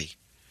Brophy.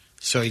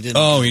 So he didn't.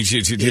 Oh, he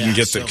didn't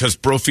get that because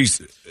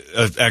Brophy's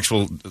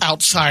actual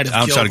outside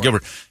of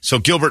Gilbert. So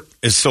Gilbert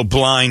is so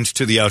blind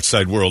to the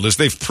outside world, as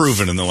they've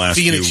proven in the last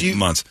few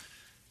months.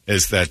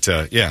 Is that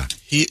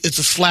it's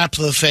a slap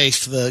to the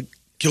face to the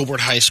Gilbert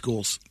high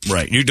schools.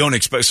 Right. You don't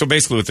expect. So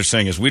basically, what they're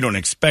saying is we don't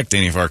expect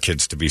any of our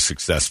kids to be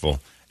successful.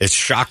 It's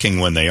shocking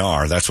when they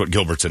are. That's what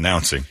Gilbert's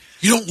announcing.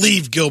 You don't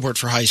leave Gilbert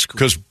for high school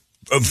because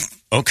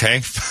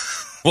okay,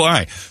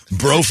 why?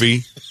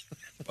 Brophy.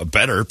 A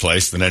better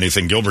place than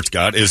anything Gilbert's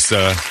got is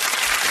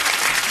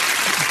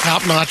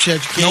top-notch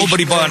education.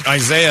 Nobody bought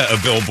Isaiah a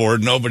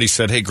billboard. Nobody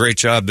said, hey, great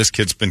job. This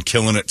kid's been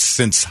killing it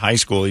since high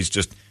school. He's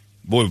just,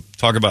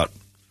 talk about,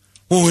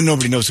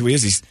 nobody knows who he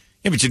is.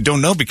 But you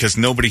don't know because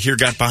nobody here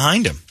got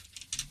behind him.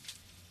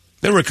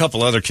 There were a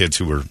couple other kids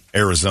who were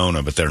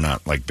Arizona, but they're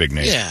not like big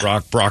names.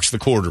 Yeah. Brock's the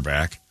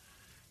quarterback.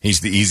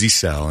 He's the easy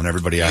sell, and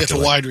everybody acted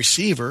like a wide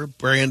receiver,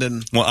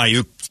 Brandon. Well,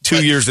 Ayuk,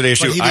 2 years at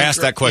ASU. I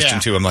asked that question,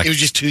 too. I'm like, it was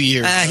just 2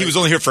 years. Right? He was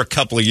only here for a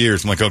couple of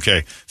years. I'm like,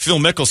 okay. Phil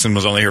Mickelson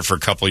was only here for a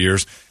couple of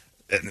years.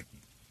 And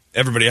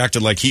everybody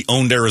acted like he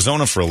owned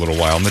Arizona for a little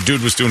while, and the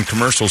dude was doing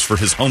commercials for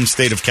his home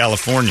state of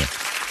California.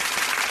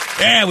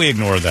 Yeah, we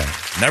ignore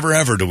that. Never,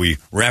 ever do we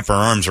wrap our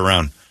arms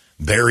around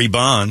Barry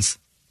Bonds.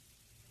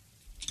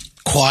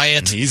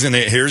 Quiet. He's in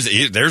it.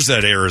 There's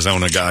that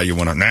Arizona guy you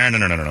want to.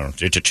 No.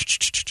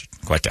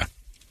 Quiet down.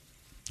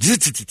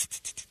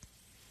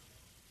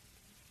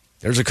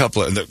 There's a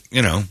couple of,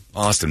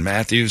 Austin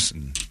Matthews.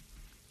 And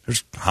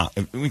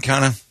we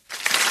kind of.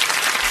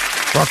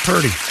 Brock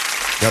Purdy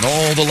got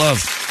all the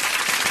love.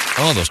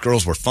 Oh, those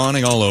girls were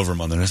fawning all over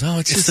him on the news. Oh,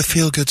 it's just a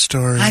feel-good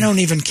story. I don't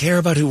even care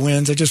about who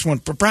wins. I just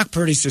want Brock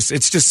Purdy's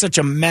it's just such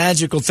a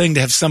magical thing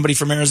to have somebody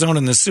from Arizona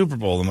in the Super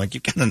Bowl. I'm like,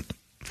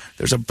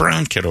 there's a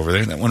brown kid over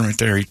there. That one right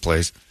there, he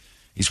plays.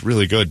 He's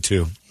really good,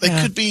 too.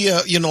 It could be,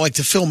 like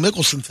the Phil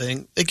Mickelson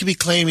thing. They could be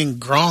claiming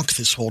Gronk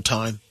this whole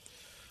time.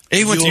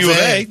 He went to U of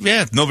A.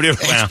 Yeah, nobody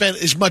ever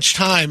spent as much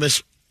time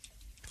as.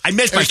 I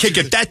missed my kick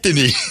at that,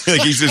 didn't he?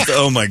 Like he's just,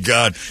 oh my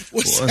God.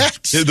 What's that?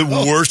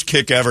 The worst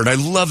kick ever. And I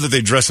love that they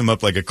dress him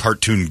up like a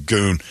cartoon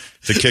goon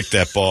to kick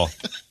that ball.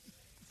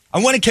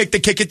 I want to kick the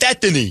kick at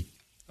that, didn't he?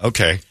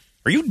 Okay.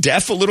 Are you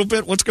deaf a little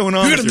bit? What's going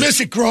on? You're going to miss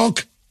it,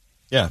 Gronk.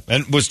 Yeah.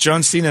 And was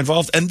John Cena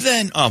involved? And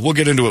then, we'll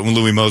get into it when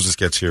Louis Moses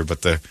gets here,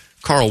 but the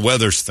Carl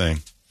Weathers thing.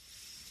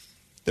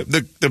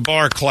 The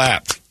bar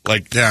clapped.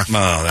 Like, yeah.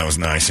 Oh, that was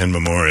nice in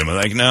memoriam.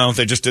 Like, no,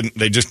 they just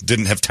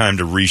didn't have time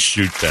to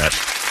reshoot that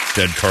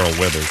dead Carl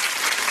Weathers.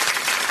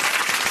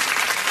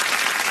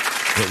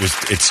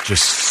 It's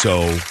just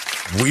so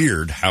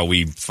weird how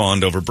we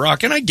fawned over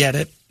Brock, and I get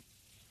it.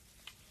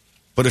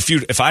 But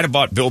if I'd have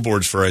bought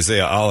billboards for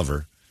Isaiah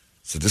Oliver,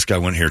 so this guy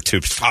went here too.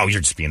 Oh, you're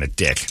just being a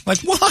dick.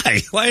 Like,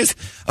 why? You're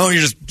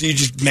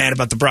just mad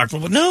about the Brock?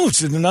 Well, no,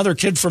 it's another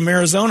kid from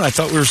Arizona. I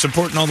thought we were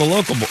supporting all the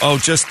local.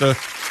 Just the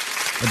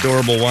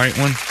adorable white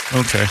one.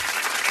 Okay.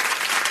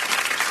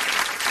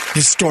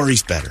 His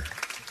story's better.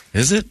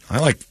 Is it? I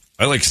like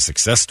his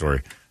success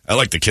story. I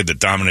like the kid that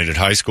dominated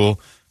high school,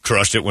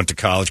 crushed it, went to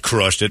college,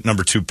 crushed it,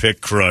 number 2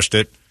 pick, crushed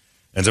it,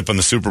 ends up in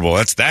the Super Bowl.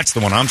 That's the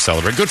one I'm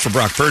celebrating. Good for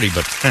Brock Purdy,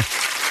 but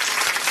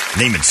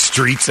naming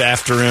streets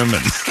after him.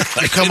 And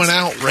they're coming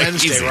out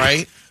Wednesday,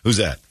 right? Who's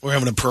that? We're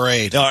having a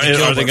parade.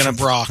 Are they going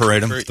to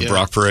parade him? The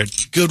Brock parade?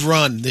 Good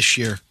run this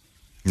year.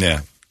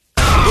 Yeah.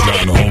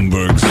 John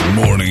Holmberg's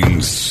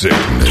Morning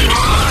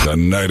Sickness, the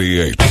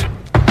 98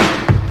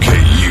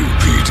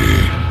 KUPD.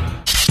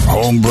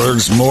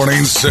 Holmberg's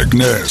Morning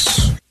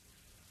Sickness.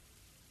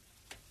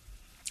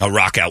 I'll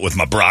rock out with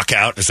my Brock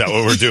out. Is that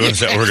what we're doing? Is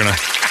that what we're going to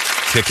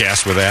kick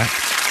ass with that?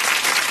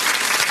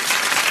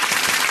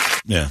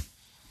 Yeah.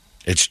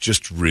 It's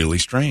just really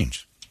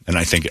strange. And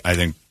I think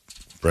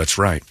Brett's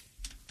right.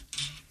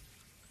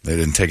 They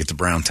didn't take it to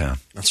Browntown.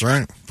 That's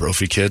right.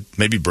 Brophy kid.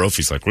 Maybe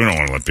Brophy's like, we don't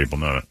want to let people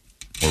know that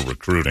we're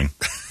recruiting.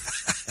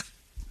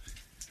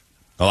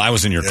 Well, I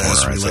was in your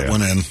corner. We let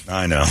one in.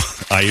 I know.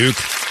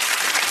 Ayuk.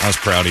 I was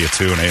proud of you,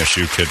 too. An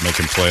ASU kid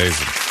making plays.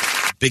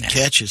 Big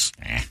catches.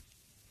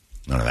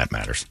 None of that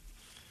matters.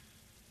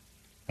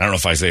 I don't know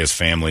if Isaiah's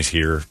family's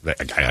here.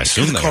 I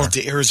assume they called it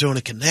the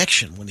Arizona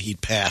Connection when he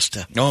passed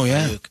to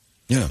Ayuk.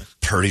 Yeah.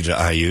 Purdy to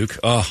Ayuk.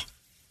 Oh,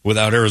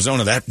 without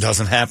Arizona, that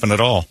doesn't happen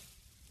at all.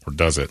 Or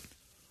does it?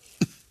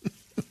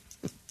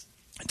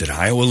 Did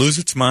Iowa lose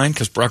its mind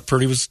because Brock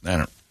Purdy was?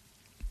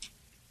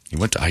 He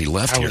left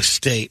Iowa here.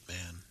 State, man.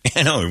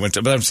 I know he went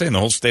to, but I'm saying the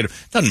whole state.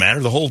 Doesn't matter.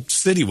 The whole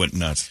city went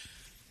nuts.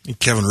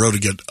 Kevin Rowe to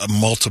get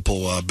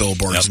multiple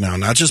billboards now,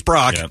 not just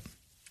Brock. Yep.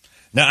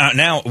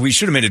 Now we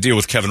should have made a deal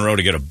with Kevin Rowe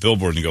to get a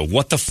billboard and go,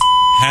 "What the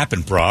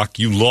happened, Brock?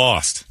 You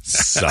lost.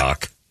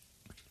 Suck."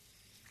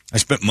 I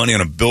spent money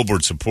on a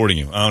billboard supporting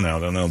you. Oh, no,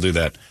 they'll do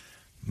that.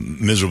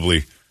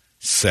 Miserably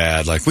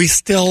sad, like, we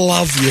still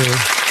love you.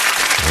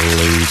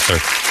 Loser.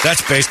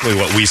 That's basically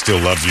what we still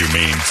love you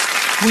means.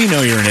 We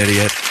know you're an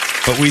idiot,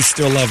 but we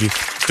still love you.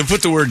 To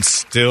put the word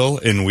still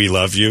in we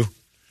love you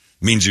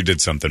means you did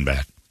something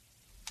bad.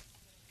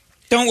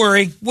 Don't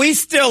worry, we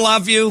still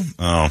love you.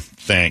 Oh,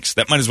 thanks.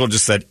 That might as well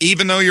just said,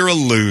 even though you're a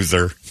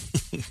loser,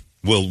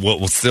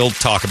 we'll still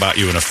talk about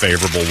you in a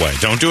favorable way.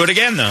 Don't do it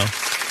again, though.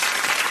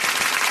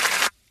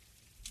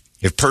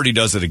 If Purdy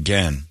does it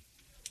again.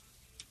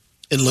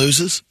 And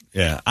loses?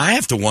 Yeah. I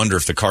have to wonder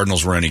if the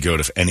Cardinals were any good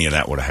if any of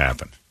that would have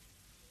happened.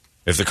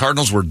 If the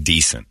Cardinals were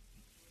decent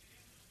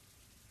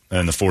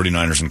and the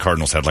 49ers and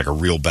Cardinals had like a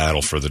real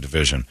battle for the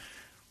division,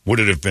 would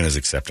it have been as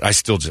accepted?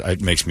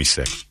 It makes me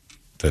sick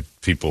that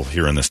people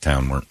here in this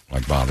town weren't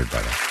like bothered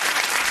by that.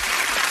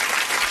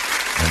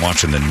 I'm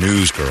watching the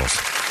news, girls.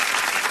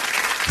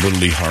 Little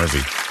Lee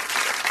Harvey.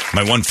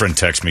 My one friend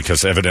texted me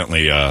because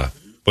evidently,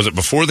 was it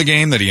before the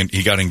game that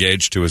he got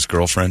engaged to his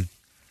girlfriend?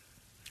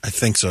 I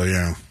think so,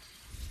 yeah.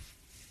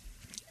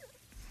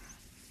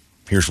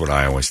 Here's what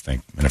I always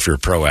think. And if you're a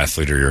pro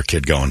athlete or you're a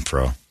kid going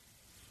pro,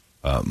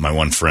 my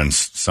one friend's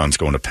son's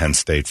going to Penn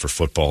State for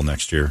football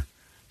next year.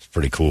 It's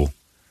pretty cool.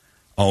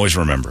 Always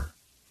remember,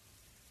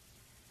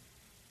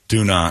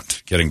 do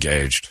not get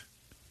engaged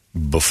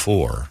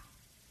before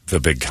the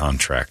big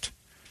contract.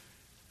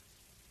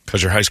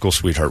 Because your high school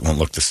sweetheart won't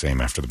look the same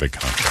after the big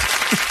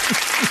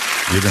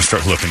contract. You're going to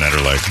start looking at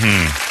her like,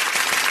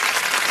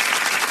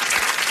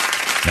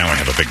 now I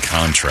have a big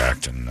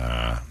contract, and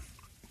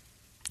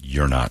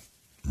you're not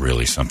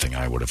really something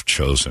I would have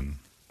chosen.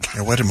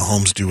 Yeah, why did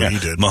Mahomes do what he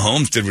did?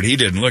 Mahomes did what he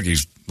did, and look,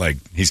 he's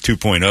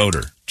 2.0'd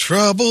her.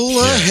 Trouble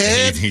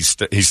ahead. He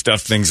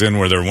stuffed things in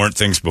where there weren't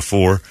things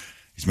before.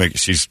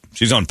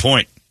 She's on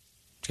point.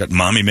 She's got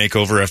mommy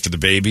makeover after the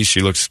baby.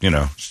 She looks,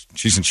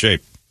 she's in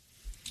shape.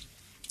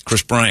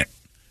 Chris Bryant,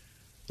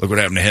 look what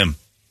happened to him.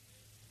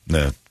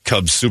 The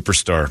Cubs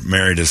superstar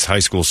married his high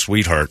school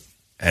sweetheart,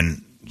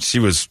 and she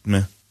was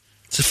meh.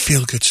 It's a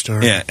feel-good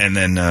story. Yeah, and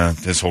then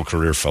his whole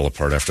career fell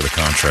apart after the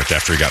contract,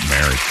 after he got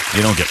married.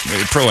 You don't get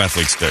pro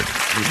athletes.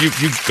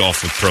 You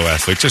golf with pro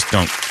athletes. Just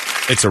don't.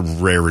 It's a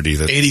rarity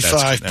that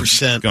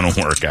 85% going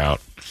to work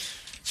out,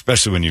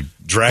 especially when you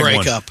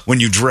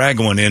drag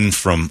one in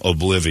from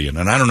oblivion.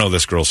 And I don't know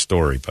this girl's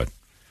story, but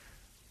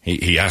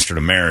he asked her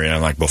to marry, and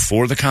I'm like,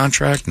 before the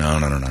contract? No,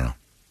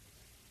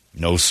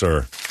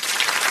 sir.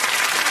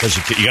 Because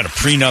you got to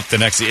prenup the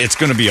next. It's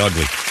going to be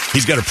ugly.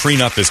 He's got to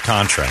prenup his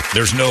contract.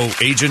 There's no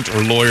agent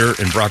or lawyer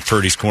in Brock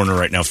Purdy's corner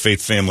right now,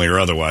 faith, family, or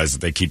otherwise,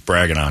 that they keep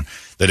bragging on,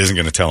 that isn't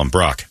going to tell him,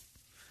 Brock,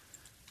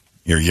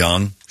 you're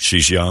young,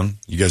 she's young,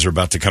 you guys are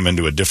about to come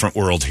into a different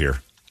world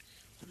here.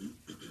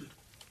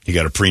 You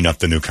got to prenup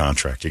the new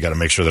contract. You got to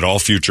make sure that all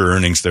future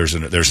earnings, there's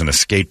an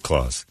escape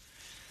clause.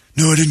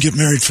 No, I didn't get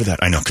married for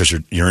that. I know, because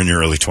you're in your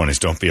early 20s.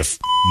 Don't be a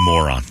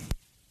moron.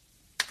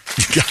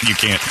 You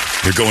can't.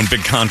 You're going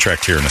big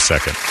contract here in a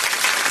second.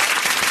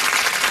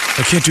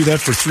 I can't do that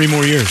for 3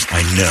 more years.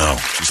 I know.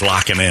 She's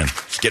locking in.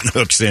 She's getting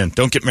hooks in.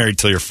 Don't get married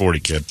till you're 40,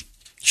 kid.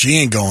 She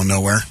ain't going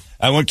nowhere.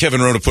 I want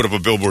Kevin Rowe to put up a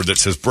billboard that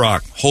says,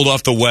 Brock, hold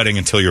off the wedding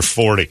until you're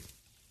 40.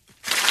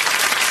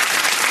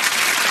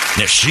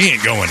 Yeah, she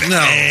ain't going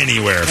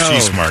anywhere if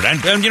she's smart.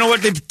 And you know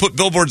what? They put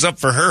billboards up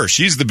for her.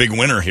 She's the big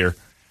winner here.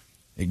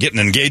 Getting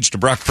engaged to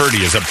Brock Purdy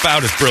is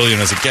about as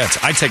brilliant as it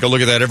gets. I take a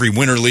look at that every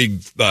winter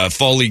league,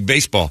 fall league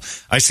baseball.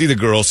 I see the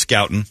girls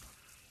scouting.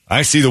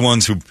 I see the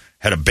ones who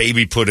had a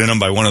baby put in him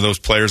by one of those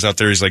players out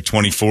there. He's like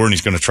 24, and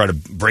he's going to try to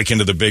break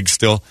into the big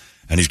still.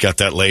 And he's got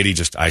that lady.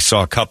 I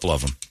saw a couple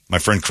of them. My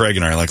friend Craig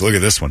and I are like, look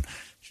at this one.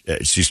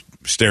 She's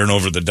staring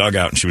over the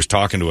dugout, and she was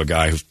talking to a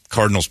guy who's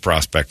Cardinals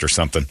prospect or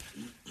something.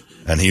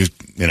 And he was,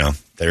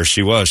 there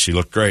she was. She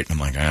looked great. And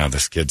I'm like,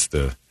 this kid's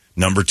the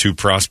number 2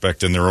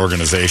 prospect in their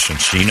organization.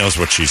 She knows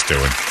what she's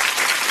doing.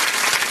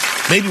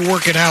 Maybe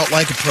work it out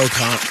like a pro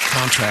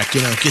contract.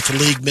 Get the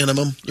league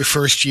minimum your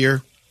first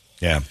year.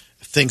 Yeah.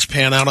 If things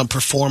pan out on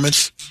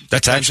performance.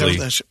 That's actually...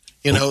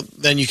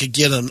 then you could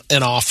get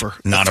an offer.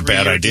 Not a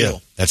bad idea.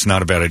 Deal. That's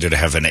not a bad idea to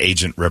have an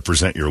agent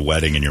represent your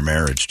wedding and your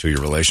marriage to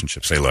your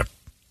relationship. Say, look,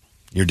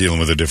 you're dealing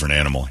with a different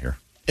animal here.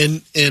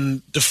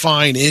 And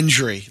define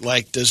injury.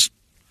 Like, does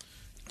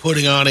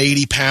putting on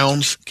 80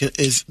 pounds,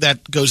 that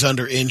goes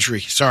under injury?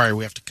 Sorry,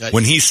 we have to cut.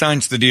 When he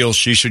signs the deal,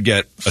 she should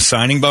get a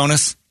signing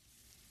bonus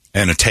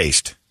and a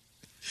taste.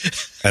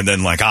 And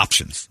then,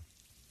 options.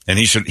 And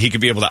he could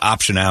be able to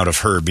option out of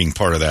her being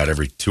part of that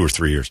every 2 or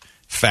 3 years.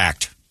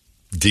 Fact.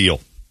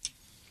 Deal.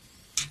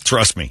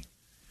 Trust me.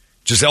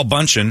 Gisele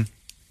Bündchen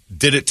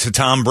did it to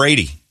Tom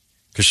Brady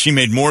because she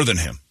made more than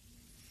him.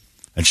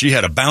 And she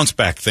had a bounce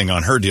back thing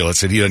on her deal that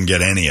said he doesn't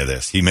get any of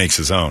this. He makes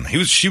his own.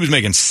 She was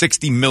making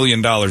 $60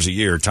 million a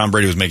year. Tom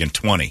Brady was making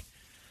 20.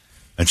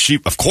 And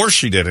of course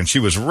she did. And she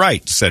was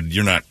right. Said,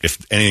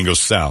 if anything goes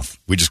south,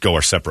 we just go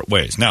our separate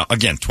ways. Now,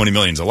 again, 20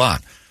 million is a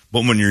lot.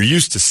 But when you're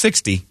used to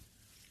 60,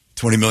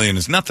 20 million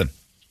is nothing.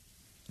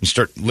 You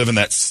start living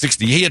that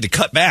 60. He had to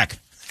cut back.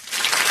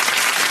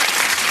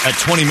 At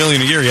 $20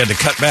 million a year, he had to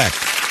cut back.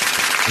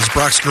 Is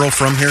Brock's girl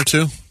from here,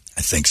 too?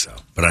 I think so,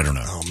 but I don't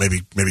know. Oh,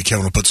 maybe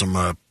Kevin will put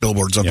some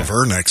billboards up of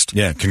her next.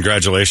 Yeah,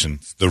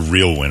 congratulations. The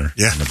real winner.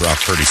 Yeah. In the Brock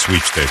Purdy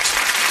sweepstakes.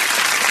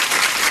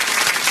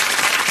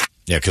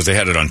 Yeah, because they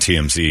had it on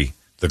TMZ.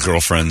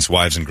 The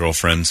wives and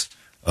girlfriends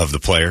of the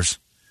players.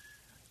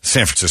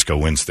 San Francisco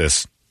wins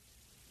this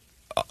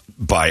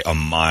by a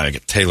mile. I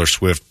get Taylor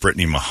Swift,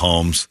 Brittany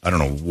Mahomes. I don't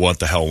know what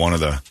the hell one of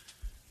the...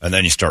 And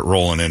then you start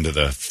rolling into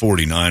the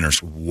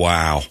 49ers.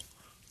 Wow.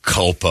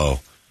 Culpo.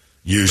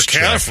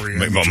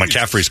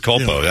 McCaffrey's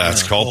Culpo.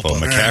 That's Culpo.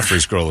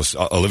 McCaffrey's girl is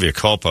Olivia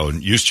Culpo,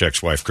 and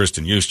Juszczyk's wife,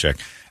 Kristen Juszczyk.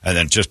 And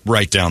then just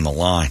right down the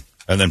line.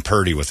 And then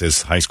Purdy with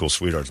his high school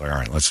sweetheart. Like, all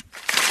right, let's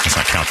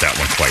not count that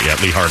one quite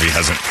yet. Lee Harvey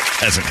hasn't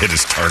hit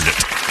his target.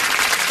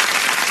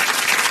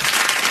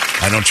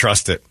 I don't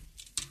trust it.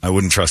 I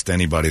wouldn't trust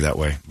anybody that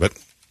way. But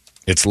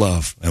it's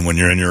love. And when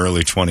you're in your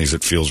early 20s,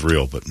 it feels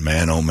real. But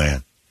man, oh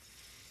man.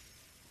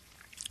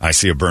 I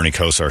see a Bernie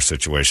Kosar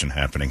situation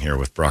happening here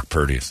with Brock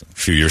Purdy. A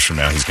few years from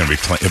now, he's going to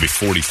be he'll be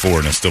 44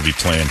 and he'll still be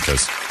playing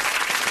because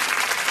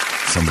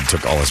somebody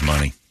took all his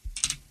money.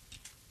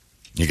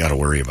 You got to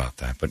worry about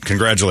that. But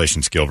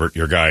congratulations, Gilbert.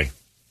 Your guy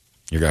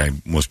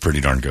was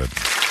pretty darn good.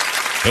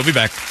 He'll be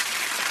back.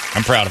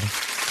 I'm proud of him.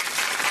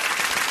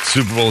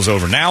 Super Bowl is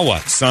over. Now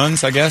what?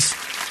 Suns, I guess.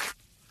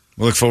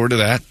 We'll look forward to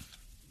that.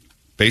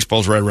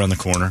 Baseball's right around the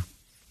corner.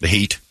 The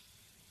Heat.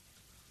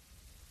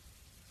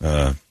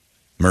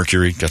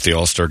 Mercury got the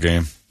All-Star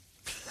game.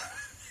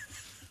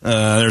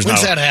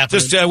 When's that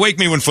happening? Just wake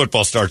me when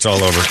football starts all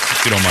over,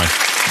 if you don't mind.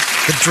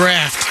 The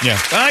draft. Yeah,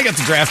 I got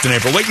the draft in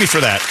April. Wake me for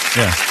that.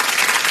 Yeah.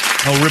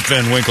 I'll rip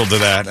Van Winkle to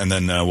that, and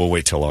then we'll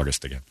wait till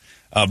August again.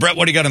 Brett,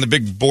 what do you got on the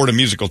big board of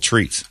musical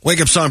treats?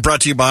 Wake Up Song brought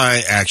to you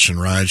by Action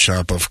Ride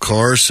Shop, of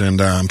course. And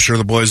I'm sure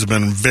the boys have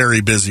been very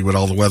busy with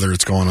all the weather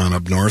that's going on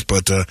up north.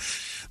 But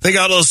they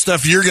got all the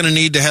stuff you're going to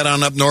need to head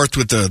on up north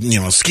with the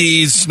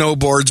skis,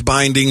 snowboards,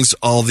 bindings,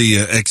 all the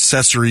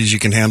accessories you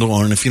can handle.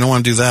 And if you don't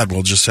want to do that,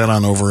 well, just head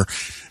on over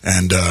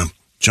and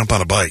jump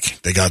on a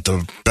bike. They got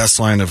the best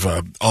line of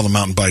all the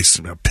mountain bikes,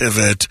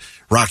 Pivot,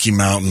 Rocky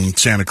Mountain,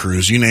 Santa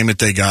Cruz, you name it,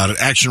 they got it.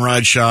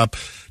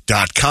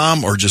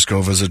 ActionRideShop.com, or just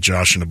go visit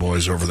Josh and the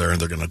boys over there,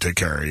 and they're going to take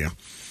care of you.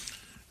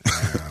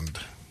 And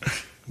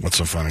what's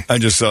so funny? I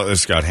just saw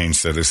Scott Haynes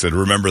said, they said,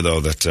 remember,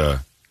 though,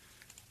 that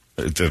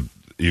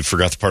you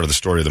forgot the part of the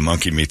story of the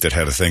monkey meat that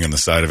had a thing on the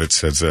side of it that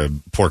says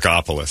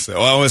Porkopolis.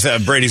 Well, it was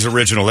Brady's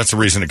original. That's the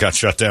reason it got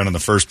shut down in the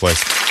first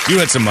place. You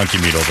had some monkey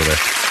meat over there.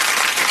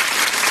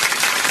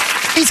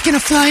 He's going to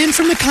fly in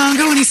from the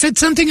Congo, and he said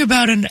something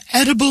about an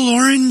edible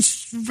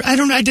orange. I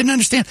didn't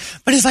understand.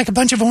 But it's like a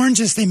bunch of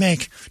oranges they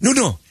make.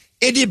 No.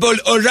 Edible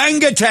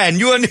orangutan.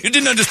 You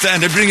didn't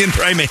understand. They bring in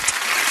primate.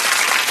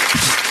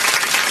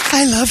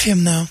 I love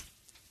him, though.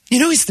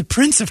 He's the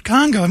Prince of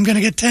Congo. I'm going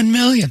to get $10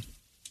 million.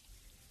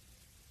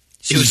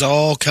 It was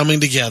all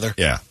coming together.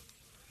 Yeah.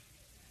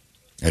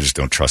 I just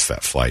don't trust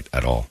that flight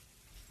at all.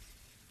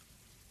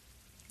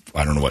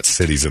 I don't know what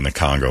city's in the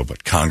Congo,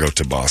 but Congo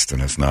to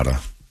Boston is not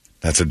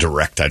that's a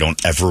direct I don't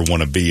ever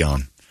want to be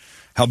on.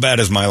 How bad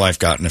has my life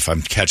gotten if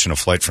I'm catching a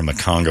flight from the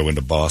Congo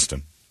into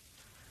Boston?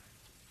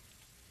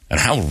 And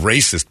how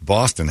racist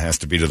Boston has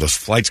to be to those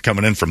flights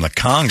coming in from the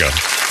Congo.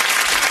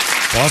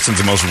 Boston's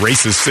the most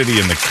racist city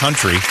in the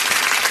country.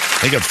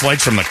 They got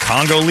flights from the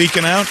Congo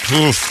leaking out?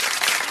 Oof.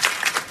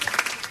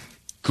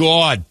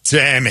 God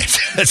damn it.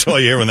 That's all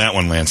you hear when that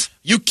one lands.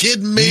 You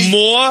kidding me?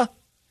 More?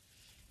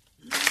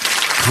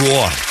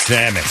 God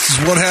damn it. This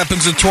is what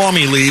happens when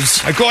Twommy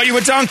leaves. I caught you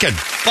with Duncan.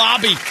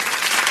 Bobby.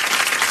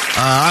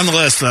 On the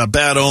list,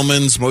 Bad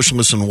Omens,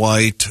 Motionless in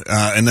White,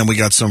 and then we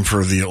got some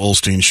for the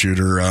Olstein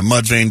shooter.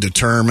 Mudvayne,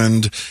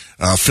 Determined,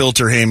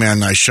 Filter, Hey Man,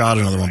 Nice Shot,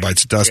 another one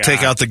bites dust. Yeah.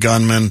 Take Out the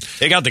Gunman.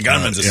 Take Out the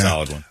Gunman's a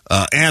solid one.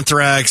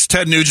 Anthrax,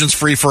 Ted Nugent's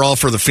Free for All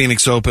for the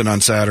Phoenix Open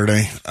on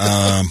Saturday.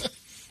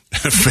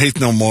 Faith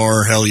No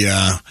More, Hell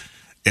Yeah,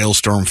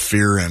 Ailstorm,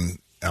 Fear, and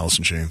Alice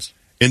in Chains.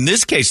 In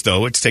this case,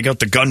 though, it's Take Out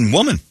the Gun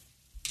Woman.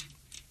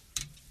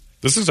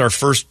 This is our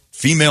first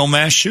female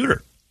mass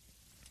shooter.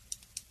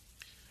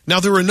 Now,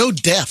 there were no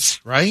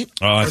deaths, right?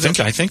 I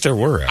think there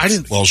were.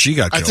 Actually. Well, she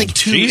got killed. I think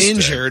two She's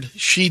injured. Dead.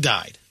 She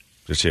died.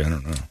 Did she? I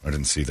don't know. I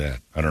didn't see that.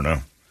 I don't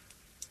know.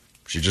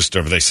 She just,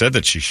 they said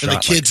that she shot. And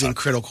the kid's in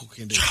critical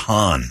condition.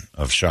 Ton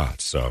of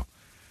shots. So,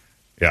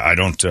 yeah, I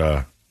don't.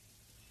 I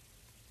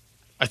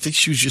think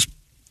she was just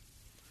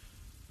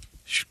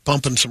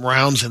bumping some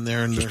rounds in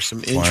there, and there's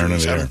some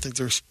injuries. I don't think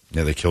there's.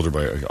 Yeah, they killed her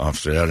by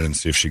officer. I didn't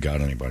see if she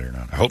got anybody or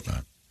not. I hope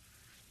not.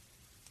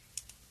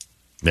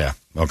 Yeah.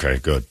 Okay.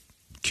 Good.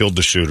 Killed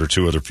the shooter.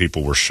 2 other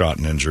people were shot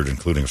and injured,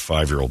 including a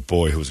 5-year-old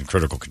boy who was in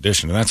critical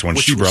condition, and that's one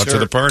she brought to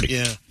the party.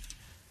 Yeah.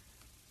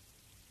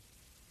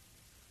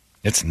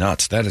 It's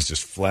nuts. That is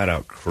just flat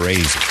out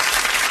crazy.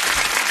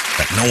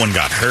 That no one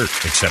got hurt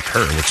except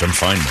her, which I'm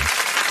fine with.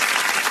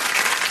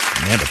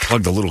 And they had to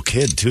plug the little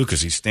kid, too,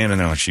 because he's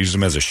standing out. She used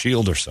him as a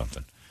shield or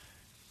something.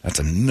 That's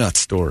a nuts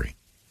story.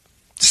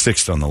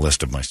 6th on the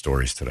list of my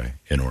stories today,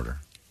 in order.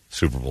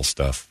 Super Bowl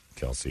stuff,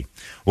 Kelsey.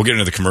 We'll get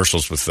into the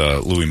commercials with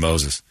Louis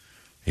Moses.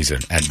 He's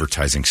an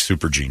advertising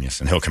super genius,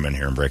 and he'll come in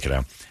here and break it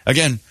out.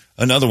 Again,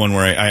 another one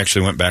where I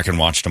actually went back and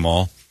watched them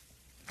all.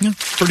 Yeah,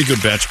 pretty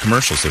good batch of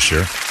commercials this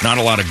year. Not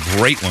a lot of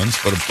great ones,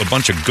 but a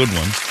bunch of good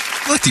ones.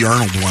 I like the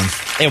Arnold one.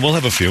 Yeah, we'll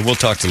have a few. We'll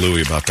talk to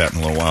Louie about that in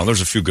a little while.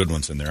 There's a few good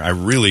ones in there. I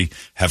really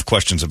have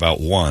questions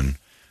about one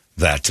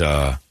that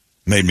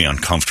made me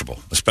uncomfortable,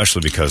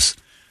 especially because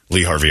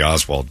Lee Harvey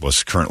Oswald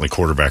was currently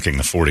quarterbacking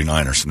the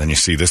 49ers. And then you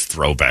see this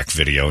throwback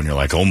video, and you're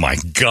like, oh, my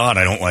God,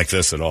 I don't like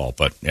this at all.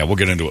 But, yeah, we'll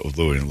get into it with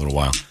Louie in a little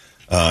while.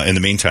 In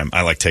the meantime,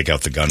 I like Take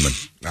Out the Gunman.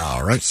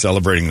 All right.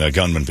 Celebrating the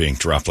gunman being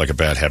dropped like a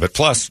bad habit.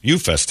 Plus,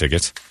 U-Fest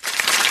tickets,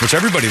 which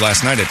everybody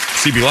last night at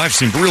CB Live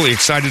seemed really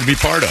excited to be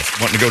part of,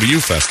 wanting to go to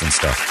U-Fest and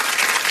stuff,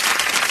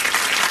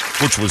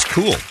 which was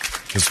cool.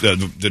 Because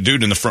the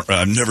dude in the front,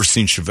 I've never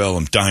seen Chevelle.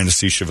 I'm dying to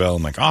see Chevelle.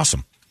 I'm like,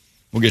 awesome.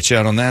 We'll get you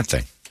out on that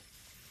thing.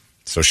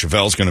 So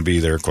Chevelle's going to be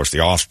there. Of course,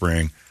 The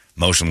Offspring,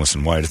 Motionless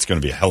in White. It's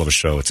going to be a hell of a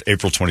show. It's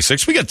April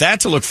 26th. We got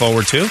that to look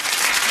forward to.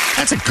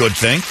 That's a good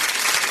thing.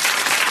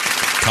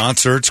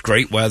 Concerts,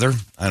 great weather.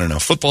 I don't know.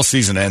 Football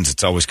season ends,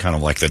 it's always kind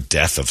of like the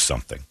death of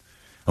something.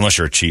 Unless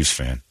you're a Chiefs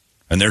fan.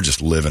 And they're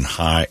just living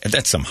high. And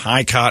that's some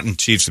high cotton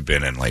Chiefs have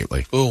been in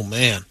lately. Oh,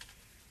 man.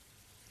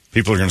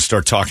 People are going to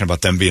start talking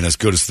about them being as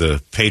good as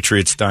the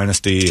Patriots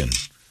dynasty. And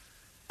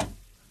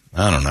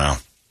I don't know.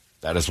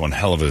 That is one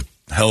hell of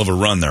a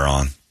run they're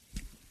on.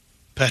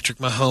 Patrick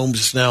Mahomes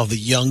is now the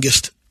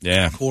youngest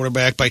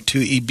quarterback by 2.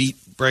 He beat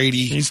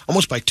Brady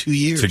almost by 2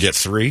 years. To get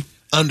 3?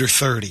 Under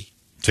 30.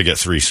 To get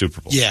 3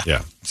 Super Bowls. Yeah.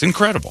 Yeah. It's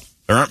incredible.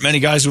 There aren't many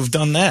guys who have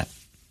done that.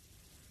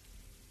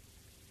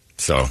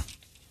 So,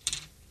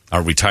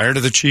 are we tired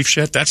of the Chiefs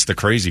yet? That's the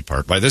crazy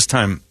part. By this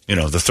time, the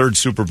 3rd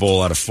Super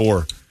Bowl out of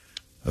 4,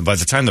 by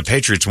the time the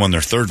Patriots won their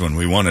 3rd one,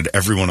 we wanted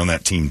everyone on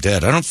that team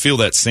dead. I don't feel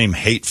that same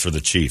hate for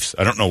the Chiefs.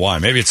 I don't know why.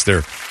 Maybe it's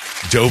their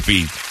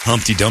dopey,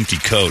 Humpty Dumpty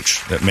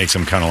coach that makes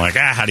them kind of like,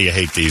 how do you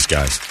hate these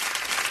guys?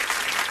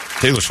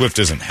 Taylor Swift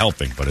isn't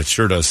helping, but it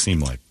sure does seem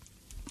like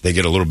they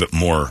get a little bit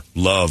more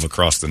love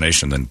across the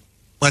nation than...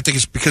 Well, I think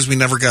it's because we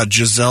never got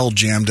Giselle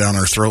jammed down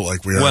our throat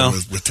like we are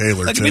with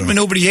Taylor, too. But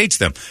nobody hates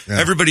them. Yeah.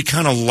 Everybody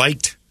kind of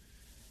liked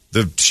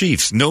the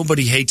Chiefs.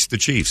 Nobody hates the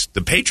Chiefs.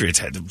 The Patriots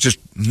had just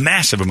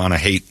massive amount of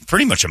hate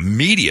pretty much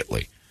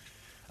immediately.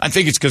 I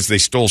think it's because they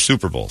stole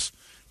Super Bowls.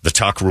 The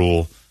tuck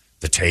rule,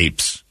 the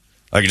tapes.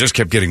 Like, it just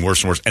kept getting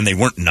worse and worse. And they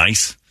weren't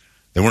nice.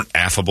 They weren't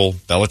affable.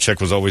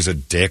 Belichick was always a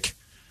dick.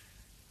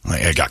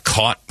 I got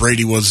caught.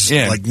 Brady was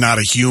not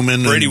a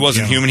human. Brady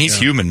wasn't human. He's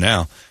human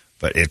now.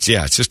 But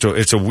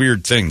it's a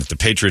weird thing that the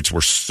Patriots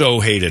were so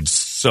hated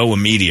so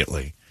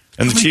immediately.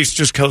 And the Chiefs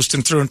just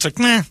coasting through. And it's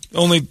like,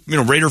 only,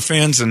 Raider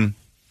fans and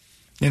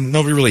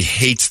nobody really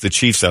hates the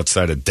Chiefs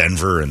outside of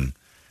Denver and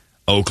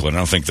Oakland. I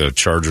don't think the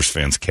Chargers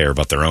fans care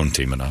about their own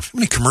team enough. How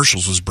many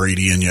commercials was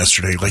Brady in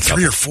yesterday? Like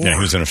 3 or 4? Yeah,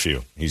 he was in a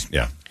few. He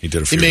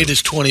did a few. He made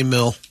his $20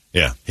 million.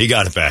 Yeah, he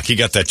got it back. He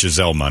got that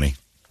Giselle money.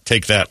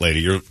 Take that,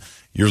 lady.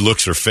 Your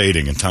looks are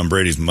fading, and Tom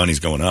Brady's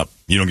money's going up.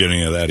 You don't get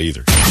any of that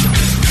either.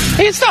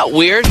 Hey, it's not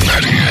weird.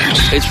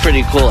 It's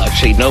pretty cool,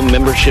 actually. No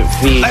membership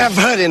fee. I have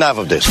heard enough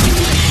of this.